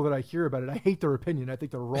 of the people that I hear about it, I hate their opinion. I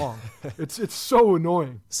think they're wrong. It's so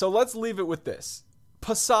annoying. So let's leave it with this: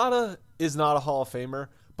 Posada is not a Hall of Famer,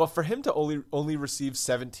 but for him to only receive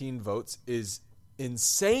 17 votes is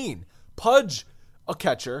insane. Pudge, a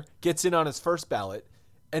catcher, gets in on his first ballot,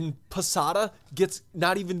 and Posada gets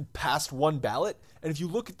not even past one ballot. And if you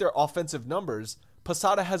look at their offensive numbers,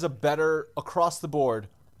 Posada has a better across-the-board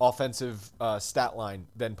offensive stat line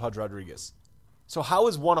than Pudge Rodriguez. So how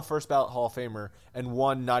is one a first-ballot Hall of Famer and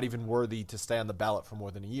one not even worthy to stay on the ballot for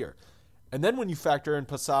more than a year? And then when you factor in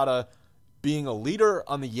Posada being a leader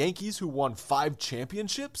on the Yankees who won 5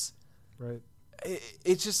 championships, right?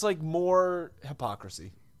 It's just like more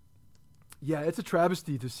hypocrisy. Yeah, it's a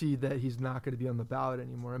travesty to see that he's not going to be on the ballot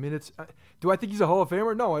anymore. I mean, do I think he's a Hall of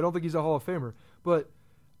Famer? No, I don't think he's a Hall of Famer. But,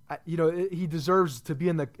 he deserves to be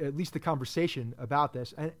in at least the conversation about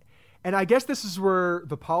this. And I guess this is where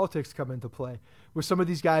the politics come into play, with some of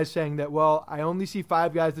these guys saying that, well, I only see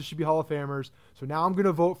 5 guys that should be Hall of Famers, so now I'm going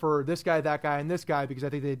to vote for this guy, that guy, and this guy because I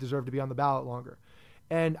think they deserve to be on the ballot longer.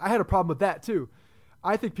 And I had a problem with that, too.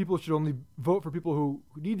 I think people should only vote for people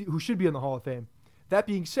who should be in the Hall of Fame. That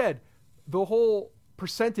being said, the whole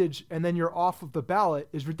percentage and then you're off of the ballot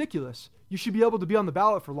is ridiculous. You should be able to be on the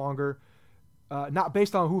ballot for longer, not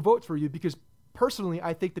based on who votes for you, because personally,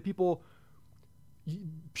 I think that people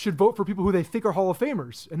should vote for people who they think are Hall of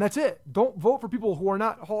Famers, and that's it. Don't vote for people who are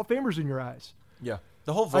not Hall of Famers in your eyes. Yeah.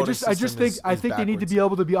 The whole voting system I think they need to be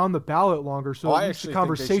able to be on the ballot longer so at least the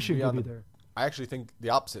conversation can be there. I actually think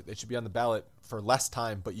the opposite. They should be on the ballot for less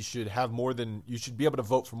time, but you should be able to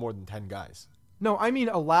vote for more than 10 guys. No, I mean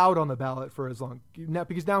allowed on the ballot for as long,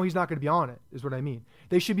 because now he's not going to be on it, is what I mean.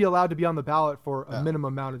 They should be allowed to be on the ballot for a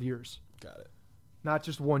minimum amount of years. Got it. Not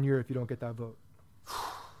just 1 year if you don't get that vote.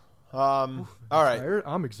 All right.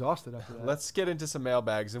 I'm exhausted after that. Let's get into some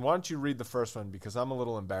mailbags. And why don't you read the first one, because I'm a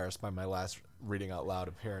little embarrassed by my last reading out loud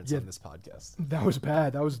appearance on this podcast. That was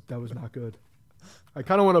bad. That was not good. I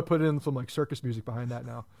kind of want to put in some like circus music behind that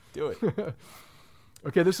now. Do it.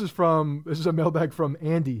 Okay, this is a mailbag from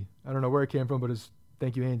Andy. I don't know where it came from, but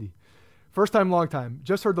thank you, Andy. First time, long time.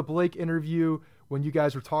 Just heard the Blake interview when you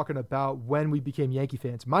guys were talking about when we became Yankee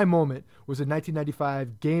fans. My moment was in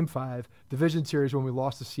 1995 Game 5 Division Series when we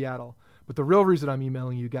lost to Seattle. But the real reason I'm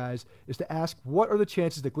emailing you guys is to ask, what are the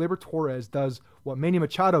chances that Gleyber Torres does what Manny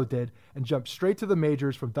Machado did and jump straight to the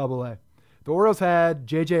majors from Double-A? The Orioles had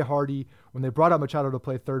J.J. Hardy when they brought up Machado to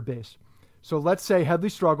play third base. So let's say Headley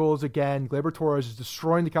struggles again. Gleyber Torres is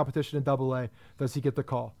destroying the competition in Double-A. Does he get the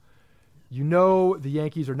call? You know the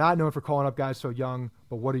Yankees are not known for calling up guys so young,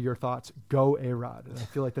 but what are your thoughts? Go A-Rod. And I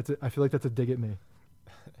feel like that's a dig at me.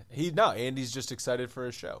 Andy's just excited for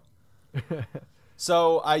his show.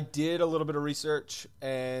 So I did a little bit of research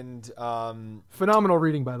and phenomenal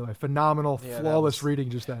reading, by the way. Phenomenal, flawless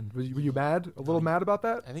reading just then. Were you mad? A little mad about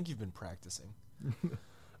that? I think you've been practicing.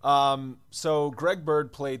 So Greg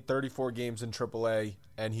Bird played 34 games in AAA,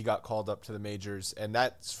 and he got called up to the majors, and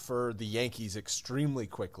that's for the Yankees extremely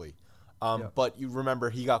quickly. But you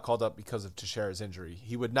remember he got called up because of Teixeira's injury.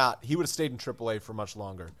 He would have stayed in AAA for much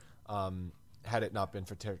longer had it not been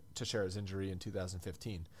for Teixeira's injury in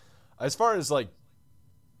 2015. As far as like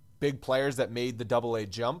big players that made the Double-A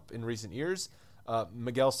jump in recent years,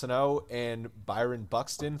 Miguel Sano and Byron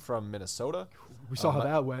Buxton from Minnesota. We saw how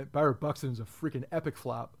that went. Byron Buxton's a freaking epic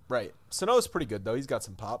flop. Right. Sano's pretty good, though. He's got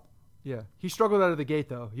some pop. Yeah. He struggled out of the gate,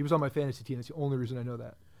 though. He was on my fantasy team. That's the only reason I know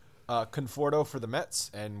that. Conforto for the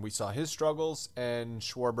Mets, and we saw his struggles, and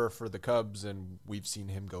Schwarber for the Cubs, and we've seen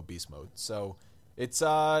him go beast mode. So it's,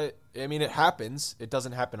 it happens. It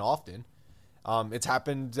doesn't happen often. It's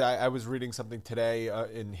happened. I was reading something today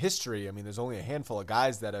in history. I mean, there's only a handful of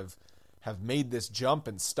guys that have made this jump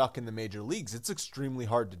and stuck in the major leagues. It's extremely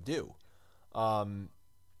hard to do.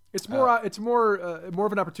 It's more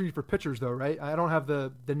of an opportunity for pitchers, though, right? I don't have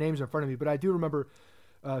the names in front of me, but I do remember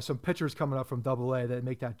some pitchers coming up from Double-A that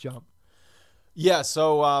make that jump. Yeah,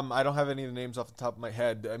 so I don't have any of the names off the top of my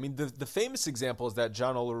head. I mean, the famous example is that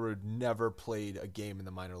John Olerud never played a game in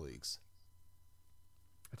the minor leagues.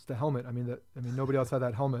 It's the helmet. I mean, nobody else had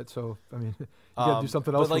that helmet, so you got to do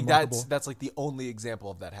something else. But like remarkable. that's like the only example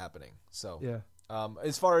of that happening. So yeah.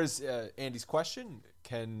 As far as Andy's question,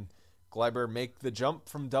 can Gleyber make the jump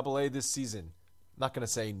from Double-A this season? I'm not going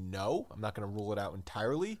to say no. I'm not going to rule it out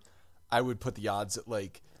entirely. I would put the odds at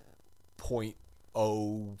like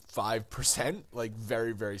 0.05%, like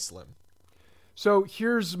very, very slim. So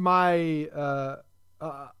here's my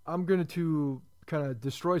I'm going to kind of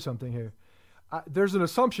destroy something here. There's an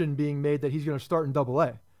assumption being made that he's going to start in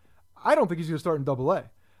Double-A. I don't think he's going to start in Double-A.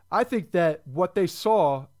 I think that what they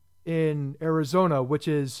saw in Arizona, which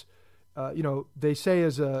is, they say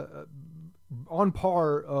is on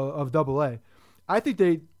par of Double-A. I think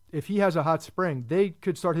if he has a hot spring, they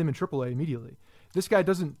could start him in AAA immediately. This guy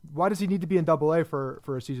doesn't. Why does he need to be in Double-A for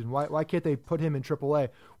a season? Why can't they put him in AAA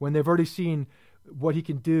when they've already seen what he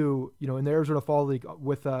can do, in the Arizona Fall League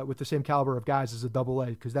with the same caliber of guys as a Double-A,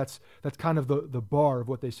 because that's kind of the bar of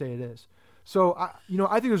what they say it is. So I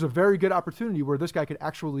think there's a very good opportunity where this guy could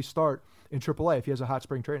actually start in AAA if he has a hot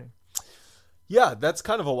spring training. Yeah, that's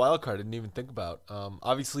kind of a wild card I didn't even think about.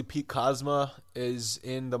 Obviously, Pete Kozma is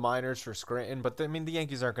in the minors for Scranton, but the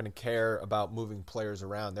Yankees aren't going to care about moving players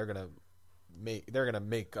around. They're going to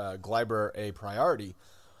make Gleyber a priority.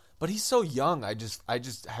 But he's so young. I just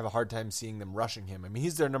have a hard time seeing them rushing him. I mean,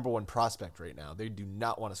 he's their number one prospect right now. They do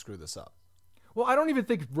not want to screw this up. Well, I don't even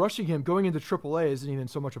think rushing him going into AAA isn't even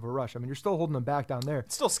so much of a rush. I mean, you're still holding him back down there.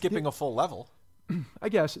 It's still skipping a full level. I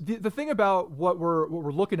guess the thing about what we're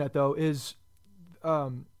looking at though is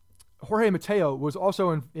Jorge Mateo was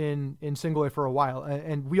also in Single A for a while,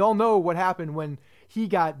 and we all know what happened when he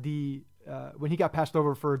got passed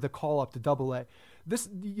over for the call up to Double-A.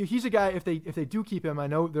 He's a guy. If they do keep him, I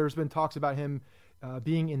know there's been talks about him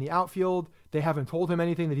being in the outfield. They haven't told him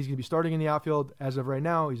anything that he's going to be starting in the outfield as of right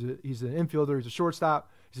now. He's an infielder. He's a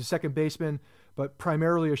shortstop. He's a second baseman, but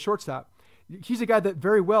primarily a shortstop. He's a guy that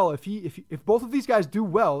very well, if both of these guys do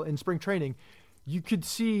well in spring training, you could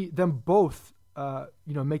see them both,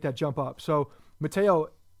 make that jump up. So Mateo,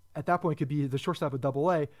 at that point, could be the shortstop of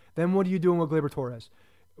Double-A. Then what are you doing with Gleyber Torres?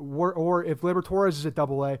 Or if Gleyber Torres is at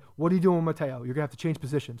Double-A, what are you doing with Mateo? You're gonna have to change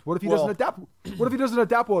positions. What if he doesn't adapt? What if he doesn't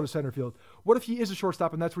adapt well to center field? What if he is a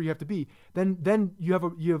shortstop and that's where you have to be? Then you have a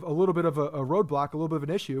little bit of a roadblock, a little bit of an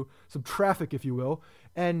issue, some traffic, if you will.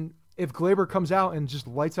 And if Gleyber comes out and just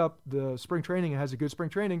lights up the spring training and has a good spring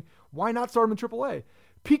training, why not start him in AAA?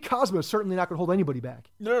 Pete Kozma is certainly not going to hold anybody back.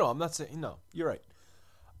 No, I'm not saying no. You're right.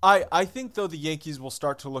 I think, though, the Yankees will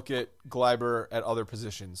start to look at Gleyber at other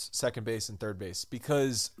positions, second base and third base,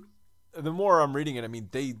 because the more I'm reading it, I mean,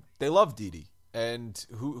 they love Didi. And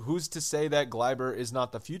who's to say that Gleyber is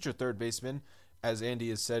not the future third baseman, as Andy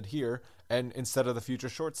has said here, and instead of the future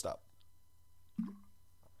shortstop?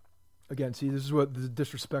 Again, see, this is what the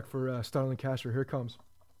disrespect for Starlin Castro. Here it comes.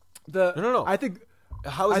 No. I think...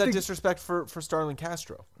 How is that disrespect for Starlin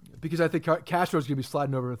Castro? because I think Castro's going to be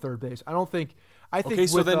sliding over to third base. I think. Okay,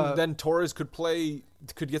 so then Torres could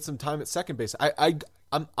get some time at second base.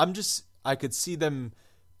 I could see them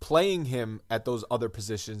playing him at those other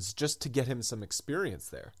positions just to get him some experience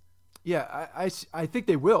there. Yeah, I think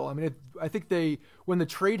they will. I mean, I think when the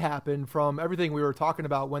trade happened, from everything we were talking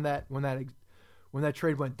about when that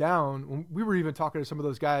trade went down, we were even talking to some of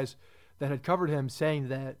those guys that had covered him, saying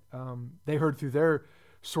that they heard through their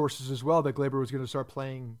sources as well that Gleyber was going to start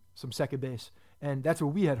playing some second base, and that's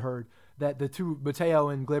what we had heard, that the two, Mateo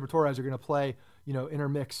and Gleyber Torres, are going to play,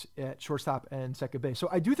 intermix at shortstop and second base. So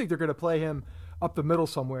I do think they're going to play him up the middle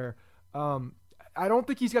somewhere. I don't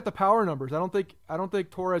think he's got the power numbers. I don't think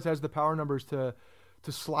Torres has the power numbers to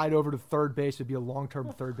slide over to third base and be a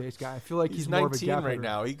long-term third base guy. I feel like he's more of a gap 19 right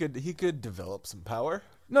now. He could develop some power.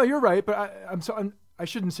 No, you're right, but I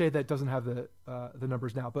shouldn't say that doesn't have the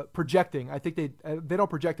numbers now. But projecting, I think they don't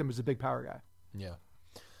project him as a big power guy. Yeah.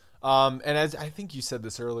 And as I think you said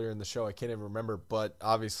this earlier in the show, I can't even remember, but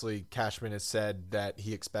obviously Cashman has said that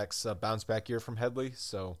he expects a bounce-back year from Headley,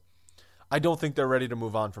 so I don't think they're ready to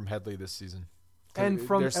move on from Headley this season. And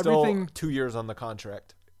from There's everything, still 2 years on the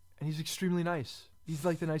contract. And he's extremely nice. He's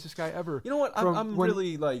like the nicest guy ever. You know what? I'm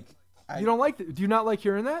really like... You don't like do you not like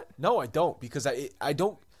hearing that? No, I don't, because I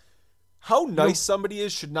don't... How nice somebody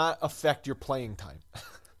is should not affect your playing time.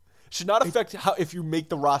 Should not affect if you make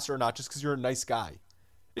the roster or not just because you're a nice guy.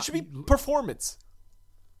 It should be performance.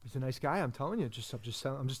 He's a nice guy. I'm telling you. I'm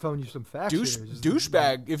just telling you some facts.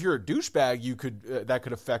 Douchebag. If you're a douchebag, you could that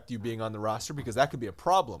could affect you being on the roster because that could be a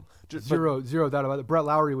problem. Zero doubt about it. Brett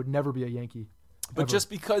Lowry would never be a Yankee. But just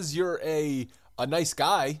because you're a nice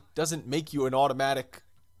guy doesn't make you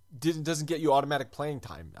doesn't get you automatic playing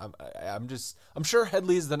time. I'm sure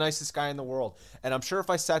Headley is the nicest guy in the world, and I'm sure if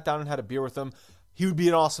I sat down and had a beer with him, he would be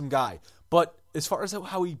an awesome guy. But as far as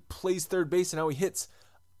how he plays third base and how he hits,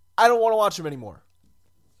 I don't want to watch him anymore.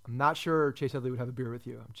 I'm not sure Chase Headley would have a beer with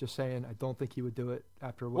you. I'm just saying I don't think he would do it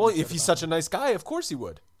after what. Well, if he's such a nice guy, of course he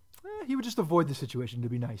would. He would just avoid the situation to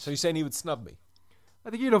be nice. So you're saying he would snub me? I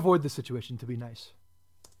think he'd avoid the situation to be nice.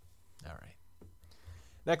 All right.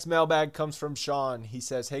 Next mailbag comes from Sean. He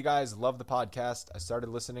says, "Hey guys, love the podcast. I started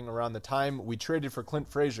listening around the time we traded for Clint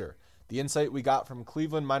Frazier. The insight we got from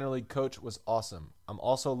Cleveland minor league coach was awesome. I'm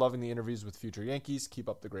also loving the interviews with future Yankees. Keep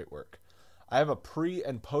up the great work. I have a pre-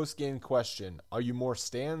 and post-game question. Are you more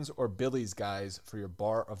Stans or Billy's guys for your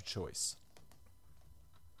bar of choice?"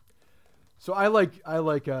 So I'm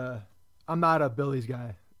not a Billy's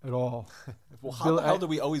guy at all. Well, how the hell do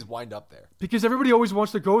we always wind up there? Because everybody always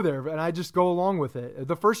wants to go there, and I just go along with it.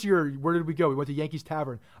 The first year, where did we go? We went to Yankees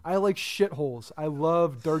Tavern. I like shitholes. I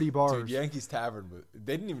love dirty bars. Dude, Yankees Tavern,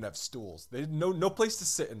 they didn't even have stools. They had no place to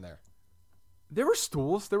sit in there. There were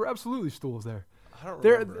stools. There were absolutely stools there. I don't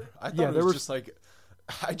remember. I thought it was just like...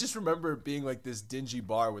 I just remember it being like this dingy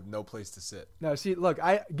bar with no place to sit. No, see, look,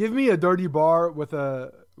 give me a dirty bar with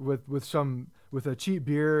a cheap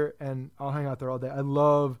beer, and I'll hang out there all day. I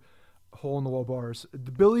love hole-in-the-wall bars.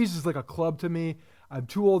 The Billy's is like a club to me. I'm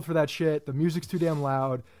too old for that shit. The music's too damn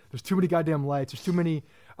loud. There's too many goddamn lights. There's too many.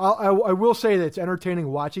 I will say that it's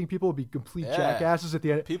entertaining watching people be complete jackasses at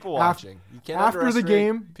the end. People watching. You can't after the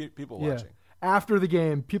game. People watching. After the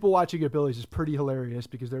game, people watching at Billy's is pretty hilarious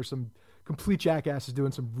because there's some complete jackasses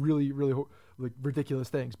doing some really, really like ridiculous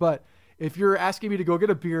things. But if you're asking me to go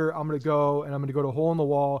get a beer, I'm going to go to a hole in the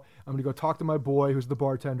wall. I'm going to go talk to my boy who's the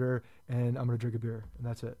bartender, and I'm going to drink a beer, and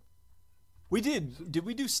that's it. We did. Did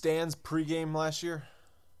we do Stan's pregame last year?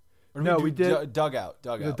 Or no, we did. Dugout. It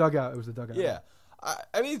was the dugout. Yeah.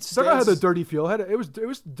 I mean, dugout had a dirty feel. It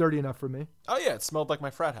was dirty enough for me. Oh, yeah. It smelled like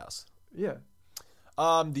my frat house. Yeah.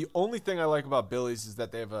 The only thing I like about Billy's is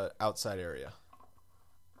that they have an outside area.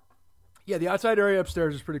 Yeah, the outside area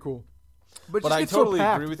upstairs is pretty cool. But I totally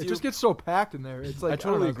agree with you. It just gets so packed in there. It's like I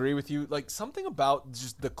totally agree with you. Like something about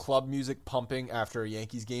just the club music pumping after a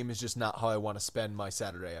Yankees game is just not how I want to spend my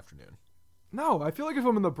Saturday afternoon. No, I feel like if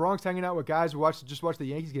I'm in the Bronx hanging out with guys who just watch the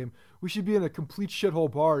Yankees game, we should be in a complete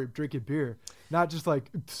shithole bar drinking beer, not just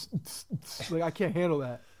like like I can't handle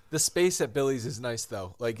that. The space at Billy's is nice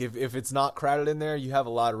though. Like if it's not crowded in there, you have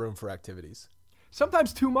a lot of room for activities.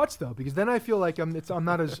 Sometimes too much though, because then I feel like I'm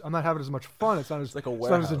not having as much fun. It's not as like a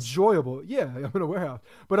warehouse. It's not as enjoyable. Yeah, I'm in a warehouse.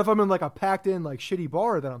 But if I'm in like a packed in like shitty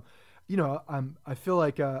bar, then I feel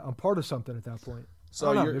like I'm part of something at that point.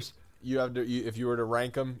 So if you were to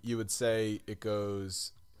rank them, you would say it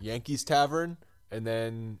goes Yankees Tavern and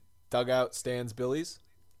then Dugout, Stan's, Billy's.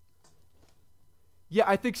 Yeah,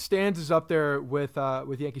 I think Stan's is up there with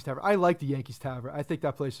Yankees Tavern. I like the Yankees Tavern. I think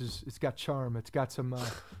that place it's got charm. It's got some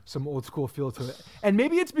old school feel to it. And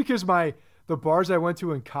maybe it's because my the bars I went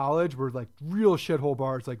to in college were like real shithole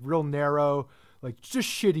bars, like real narrow, like just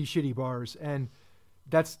shitty bars. And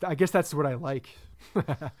I guess that's what I like.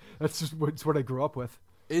 That's just what I grew up with.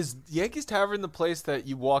 Is Yankees Tavern the place that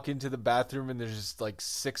you walk into the bathroom and there's just like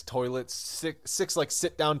six like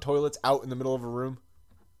sit-down toilets out in the middle of a room?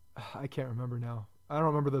 I can't remember now. I don't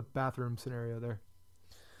remember the bathroom scenario there.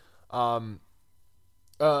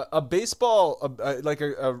 A baseball, like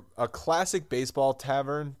a classic baseball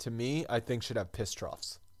tavern, to me, I think should have piss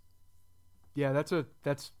troughs. Yeah,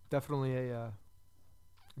 that's definitely a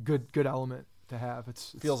good element to have.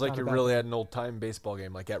 It's feels like you're really at an old time baseball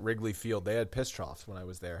game, like at Wrigley Field. They had piss troughs when I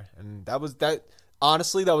was there, and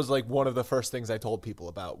honestly, that was like one of the first things I told people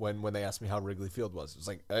about when they asked me how Wrigley Field was. It was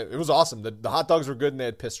like it was awesome. The hot dogs were good, and they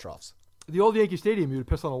had piss troughs. The old Yankee Stadium, you would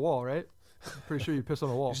piss on a wall, right? I'm pretty sure you piss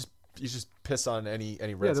on a wall. You just piss on any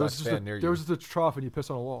Red Sox fan near you. There was just a trough and you piss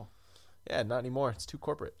on a wall. Yeah, not anymore. It's too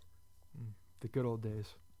corporate. The good old days.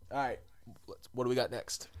 All right, what do we got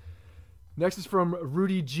next? Next is from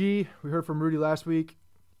Rudy G. We heard from Rudy last week,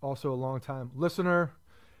 also a long-time listener.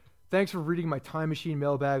 Thanks for reading my Time Machine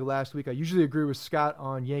mailbag last week. I usually agree with Scott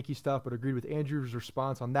on Yankee stuff, but agreed with Andrew's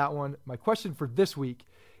response on that one. My question for this week,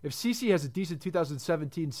 if CC has a decent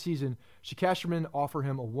 2017 season, should Cashman offer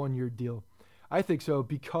him a one-year deal? I think so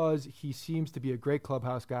because he seems to be a great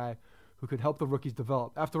clubhouse guy who could help the rookies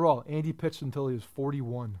develop. After all, Andy pitched until he was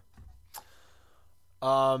 41.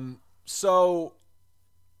 All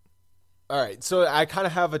right, so I kind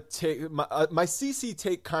of have a take. My CC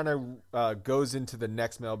take kind of goes into the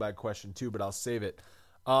next mailbag question too, but I'll save it.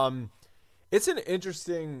 It's an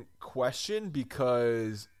interesting question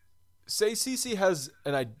because, say CC has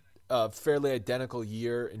a fairly identical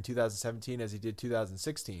year in 2017 as he did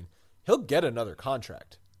 2016, he'll get another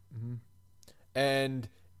contract. Mm-hmm. And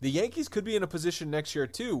the Yankees could be in a position next year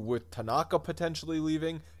too, with Tanaka potentially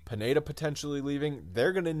leaving, Pineda potentially leaving.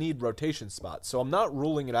 They're going to need rotation spots, so I'm not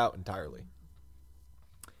ruling it out entirely.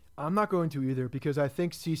 I'm not going to either because I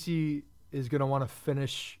think CC is going to want to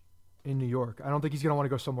finish in New York. I don't think he's going to want to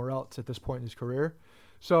go somewhere else at this point in his career.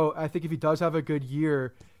 So I think if he does have a good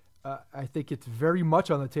year, I think it's very much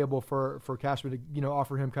on the table for Cashman to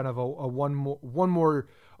offer him kind of a one more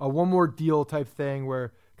deal type thing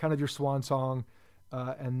where kind of your swan song.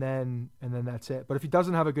 And then that's it. But if he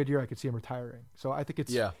doesn't have a good year, I could see him retiring. So I think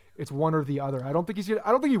it's one or the other. I don't think he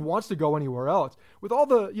wants to go anywhere else. With all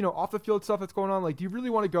the off the field stuff that's going on, like, do you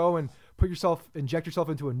really want to go and inject yourself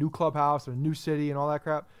into a new clubhouse or a new city and all that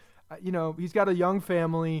crap? He's got a young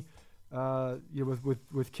family,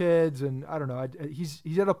 with kids, and I don't know. He's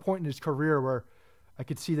at a point in his career where I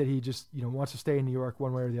could see that he just wants to stay in New York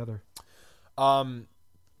one way or the other.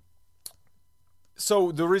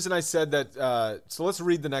 So the reason I said that, so let's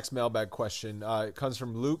read the next mailbag question. It comes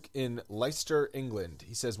from Luke in Leicester, England.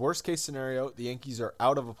 He says, worst case scenario, the Yankees are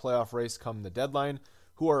out of a playoff race come the deadline.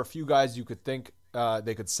 Who are a few guys you could think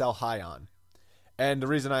they could sell high on? And the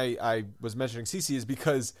reason I was mentioning CC is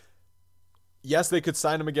because, yes, they could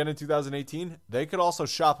sign him again in 2018. They could also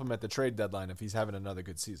shop him at the trade deadline if he's having another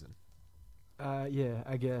good season. Yeah,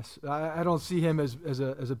 I guess. I don't see him as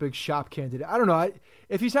a big shop candidate. I don't know.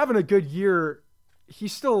 If he's having a good year,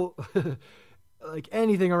 he's still like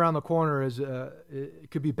anything around the corner it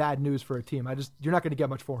could be bad news for a team. You're not going to get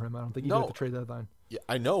much for him. I don't think even at the trade deadline. Yeah,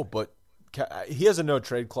 I know, but he has a no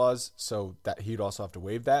trade clause, so that he'd also have to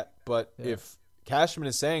waive that. But if Cashman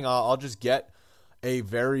is saying, I'll just get a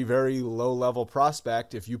very, very low level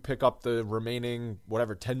prospect if you pick up the remaining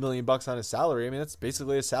 $10 million on his salary, I mean, that's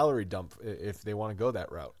basically a salary dump if they want to go that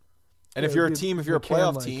route. And if you're a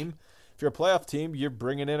playoff team, you're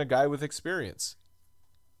bringing in a guy with experience.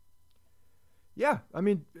 Yeah, I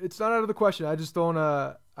mean, it's not out of the question. I just don't.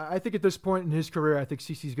 I think at this point in his career, I think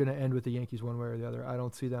CC's going to end with the Yankees one way or the other. I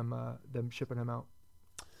don't see them shipping him out.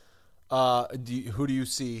 Who do you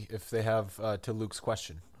see if they have to Luke's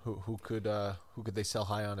question? Who could they sell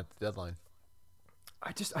high on at the deadline?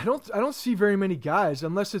 I don't see very many guys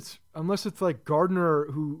unless it's like Gardner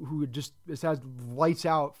who just has lights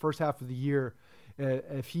out first half of the year.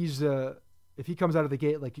 If he comes out of the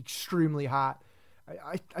gate like extremely hot.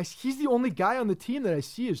 He's the only guy on the team that I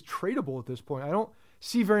see is tradable at this point. I don't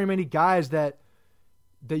see very many guys that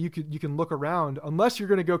you can look around unless you're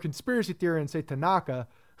going to go conspiracy theory and say Tanaka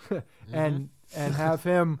and have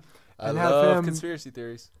him. I love conspiracy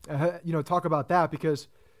theories. Talk about that because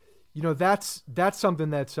that's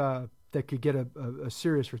something that could get a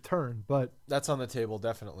serious return. But that's on the table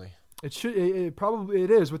definitely. It probably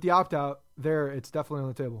is with the opt out there. It's definitely on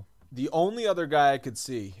the table. The only other guy I could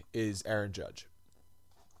see is Aaron Judge.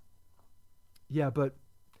 Yeah, but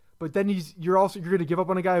but then you're going to give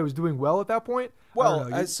up on a guy who's doing well at that point. Well,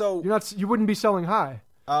 you wouldn't be selling high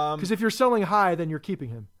because if you're selling high, then you're keeping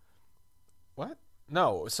him. What?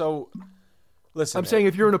 No. So listen, I'm saying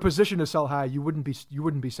if you're in a position to sell high, you wouldn't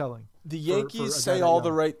be selling. The Yankees say all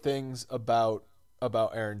the right things about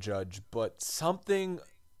Aaron Judge, but something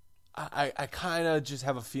I kind of just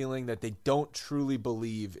have a feeling that they don't truly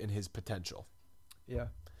believe in his potential. Yeah.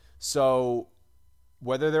 So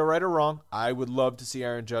whether they're right or wrong, I would love to see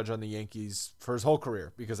Aaron Judge on the Yankees for his whole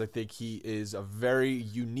career because I think he is a very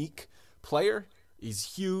unique player.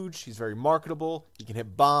 He's huge. He's very marketable. He can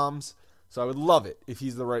hit bombs. So I would love it if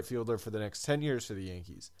he's the right fielder for the next 10 years for the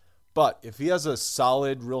Yankees. But if he has a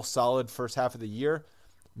real solid first half of the year,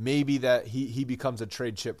 maybe that he becomes a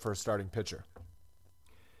trade chip for a starting pitcher.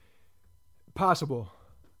 Possible.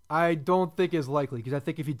 I don't think is likely because I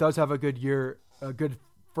think if he does have a good year, a good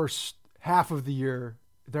first half of the year,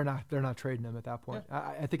 they're not trading him at that point.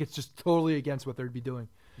 Yeah. I think it's just totally against what they'd be doing.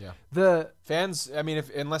 Yeah. The fans, I mean,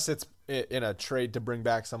 unless it's in a trade to bring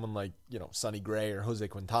back someone like, Sonny Gray or Jose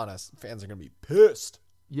Quintanas, fans are going to be pissed.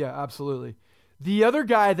 Yeah, absolutely. The other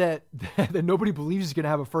guy that nobody believes is going to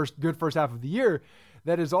have a good first half of the year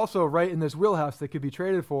that is also right in this wheelhouse that could be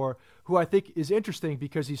traded for, who I think is interesting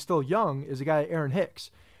because he's still young, is a guy, Aaron Hicks.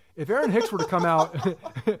 If Aaron Hicks were to come out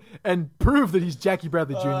and prove that he's Jackie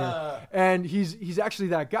Bradley Jr. And he's actually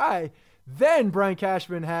that guy, then Brian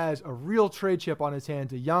Cashman has a real trade chip on his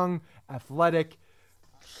hands, a young, athletic,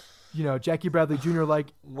 Jackie Bradley Jr.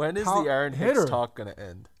 When is the Aaron Hicks talk going to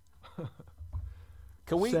end?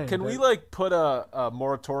 Can we put a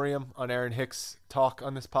moratorium on Aaron Hicks talk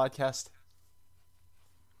on this podcast?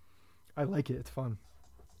 I like it. It's fun.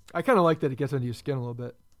 I kind of like that it gets under your skin a little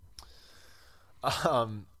bit.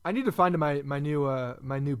 I need to find my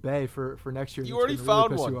new bay for next year. You already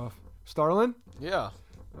found really one. You off. Starlin? Yeah.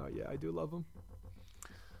 Oh yeah, I do love him.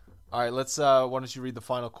 All right, let's. Why don't you read the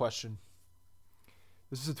final question?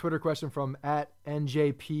 This is a Twitter question from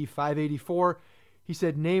 @NJP584. He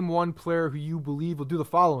said, "Name one player who you believe will do the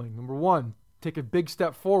following: number 1, take a big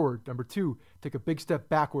step forward; number 2, take a big step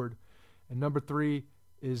backward; and number 3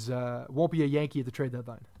 is won't be a Yankee at the trade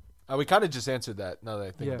deadline." We kind of just answered that. Now that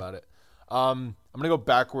I think about it. I'm going to go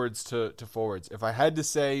backwards to forwards. If I had to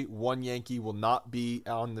say one Yankee will not be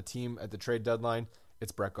on the team at the trade deadline,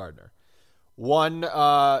 it's Brett Gardner. One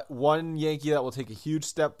Yankee that will take a huge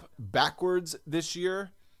step backwards this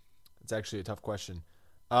year. It's actually a tough question.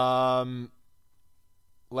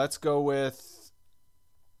 Let's go with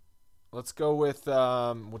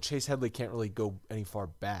Chase Headley can't really go any far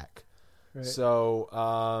back. Right.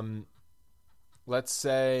 So let's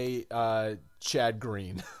say Chad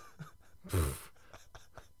Green.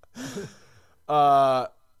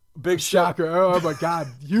 Big shocker. Oh my God.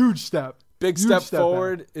 Huge step. Big step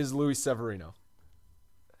forward back is Luis Severino.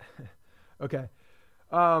 Okay.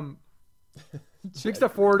 Big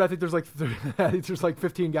step forward. I think there's like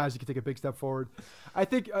 15 guys who can take a big step forward. I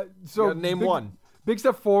think so. Name one. Big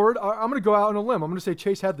step forward. I'm going to go out on a limb. I'm going to say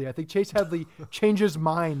Chase Headley. I think Chase Headley changes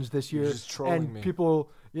minds this year, and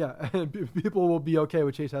people will be okay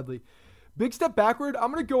with Chase Headley. Big step backward. I'm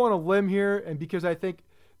going to go on a limb here, and because I think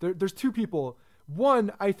there's two people.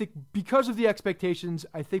 One, I think because of the expectations,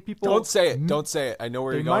 I think people don't say it. Don't say it. I know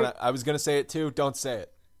where you're going. I was going to say it too. Don't say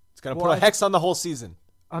it. It's going to put a hex on the whole season.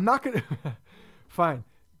 I'm not going to. Fine.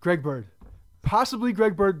 Greg Bird. Possibly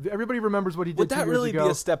Greg Bird. Everybody remembers what he did 2 years ago. Would that really be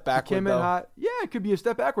a step backward, came in hot. Yeah, it could be a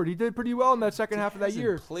step backward. He did pretty well in that second half of that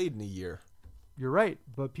year. He played in a year. You're right,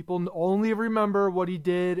 but people only remember what he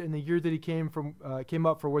did in the year that he came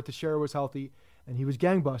up for what Teixeira was healthy, and he was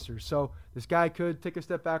gangbusters. So this guy could take a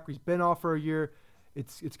step back. He's been off for a year.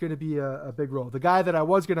 It's going to be a big role. The guy that I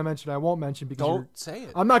was going to mention, I won't mention because don't say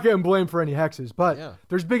it. I'm not getting blamed for any hexes, but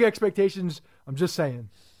there's big expectations. I'm just saying.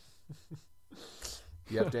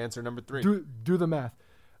 You have to answer number 3. Do the math.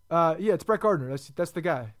 It's Brett Gardner. That's the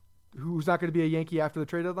guy who's not going to be a Yankee after the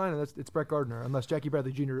trade deadline, and it's Brett Gardner unless Jackie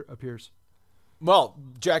Bradley Jr. appears. Well,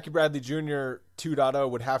 Jackie Bradley Jr. 2.0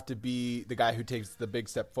 would have to be the guy who takes the big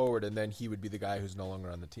step forward, and then he would be the guy who's no longer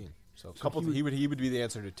on the team. So he would be the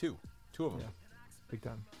answer to two of them. Yeah, big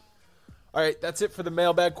time. All right, that's it for the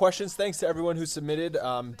mailbag questions. Thanks to everyone who submitted.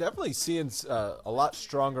 Definitely seeing a lot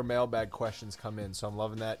stronger mailbag questions come in, so I'm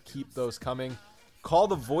loving that. Keep those coming. Call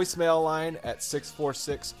the voicemail line at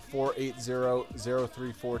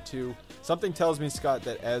 646-480-0342. Something tells me, Scott,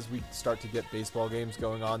 that as we start to get baseball games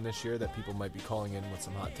going on this year, that people might be calling in with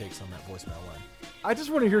some hot takes on that voicemail line. I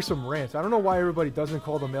just want to hear some rants. I don't know why everybody doesn't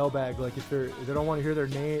call the mailbag. Like if they don't want to hear their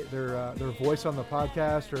name, their voice on the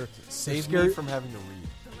podcast, or save me from having to read.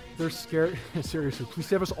 they're scared. Seriously, please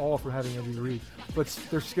save us all from having Andy Reid. But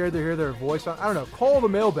they're scared to hear their voice on. I don't know. Call the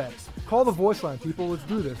mailbag. Call the voice line, people. Let's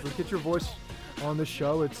do this. Let's get your voice on this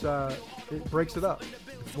show. It breaks it up.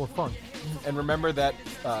 It's more fun. And remember that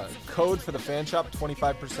code for the fan shop,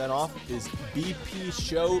 25% off, is BP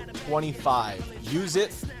Show 25. Use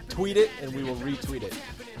it, tweet it, and we will retweet it.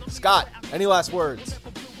 Scott, any last words?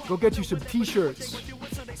 Go get you some T-shirts.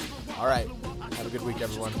 All right. Have a good week,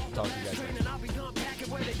 everyone. Talk to you guys later.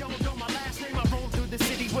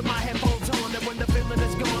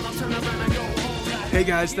 Hey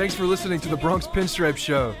guys, thanks for listening to the Bronx Pinstripes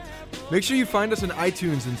Show. Make sure you find us on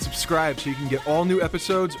iTunes and subscribe so you can get all new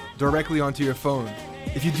episodes directly onto your phone.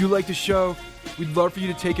 If you do like the show, we'd love for you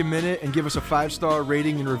to take a minute and give us a 5-star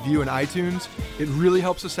rating and review in iTunes. It really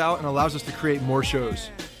helps us out and allows us to create more shows.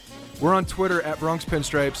 We're on Twitter at Bronx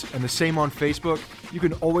Pinstripes and the same on Facebook. You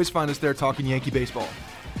can always find us there talking Yankee baseball.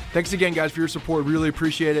 Thanks again, guys, for your support. Really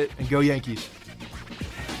appreciate it, and go Yankees.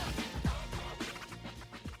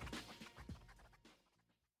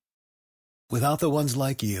 Without the ones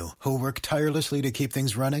like you, who work tirelessly to keep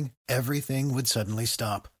things running, everything would suddenly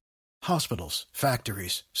stop. Hospitals,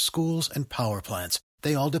 factories, schools, and power plants,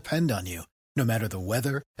 they all depend on you. No matter the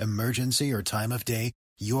weather, emergency, or time of day,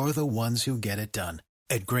 you're the ones who get it done.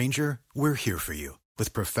 At Grainger, we're here for you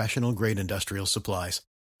with professional-grade industrial supplies.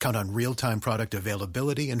 Count on real-time product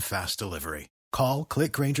availability and fast delivery. Call,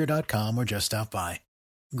 click Grainger.com, or just stop by.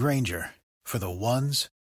 Grainger, for the ones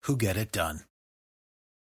who get it done.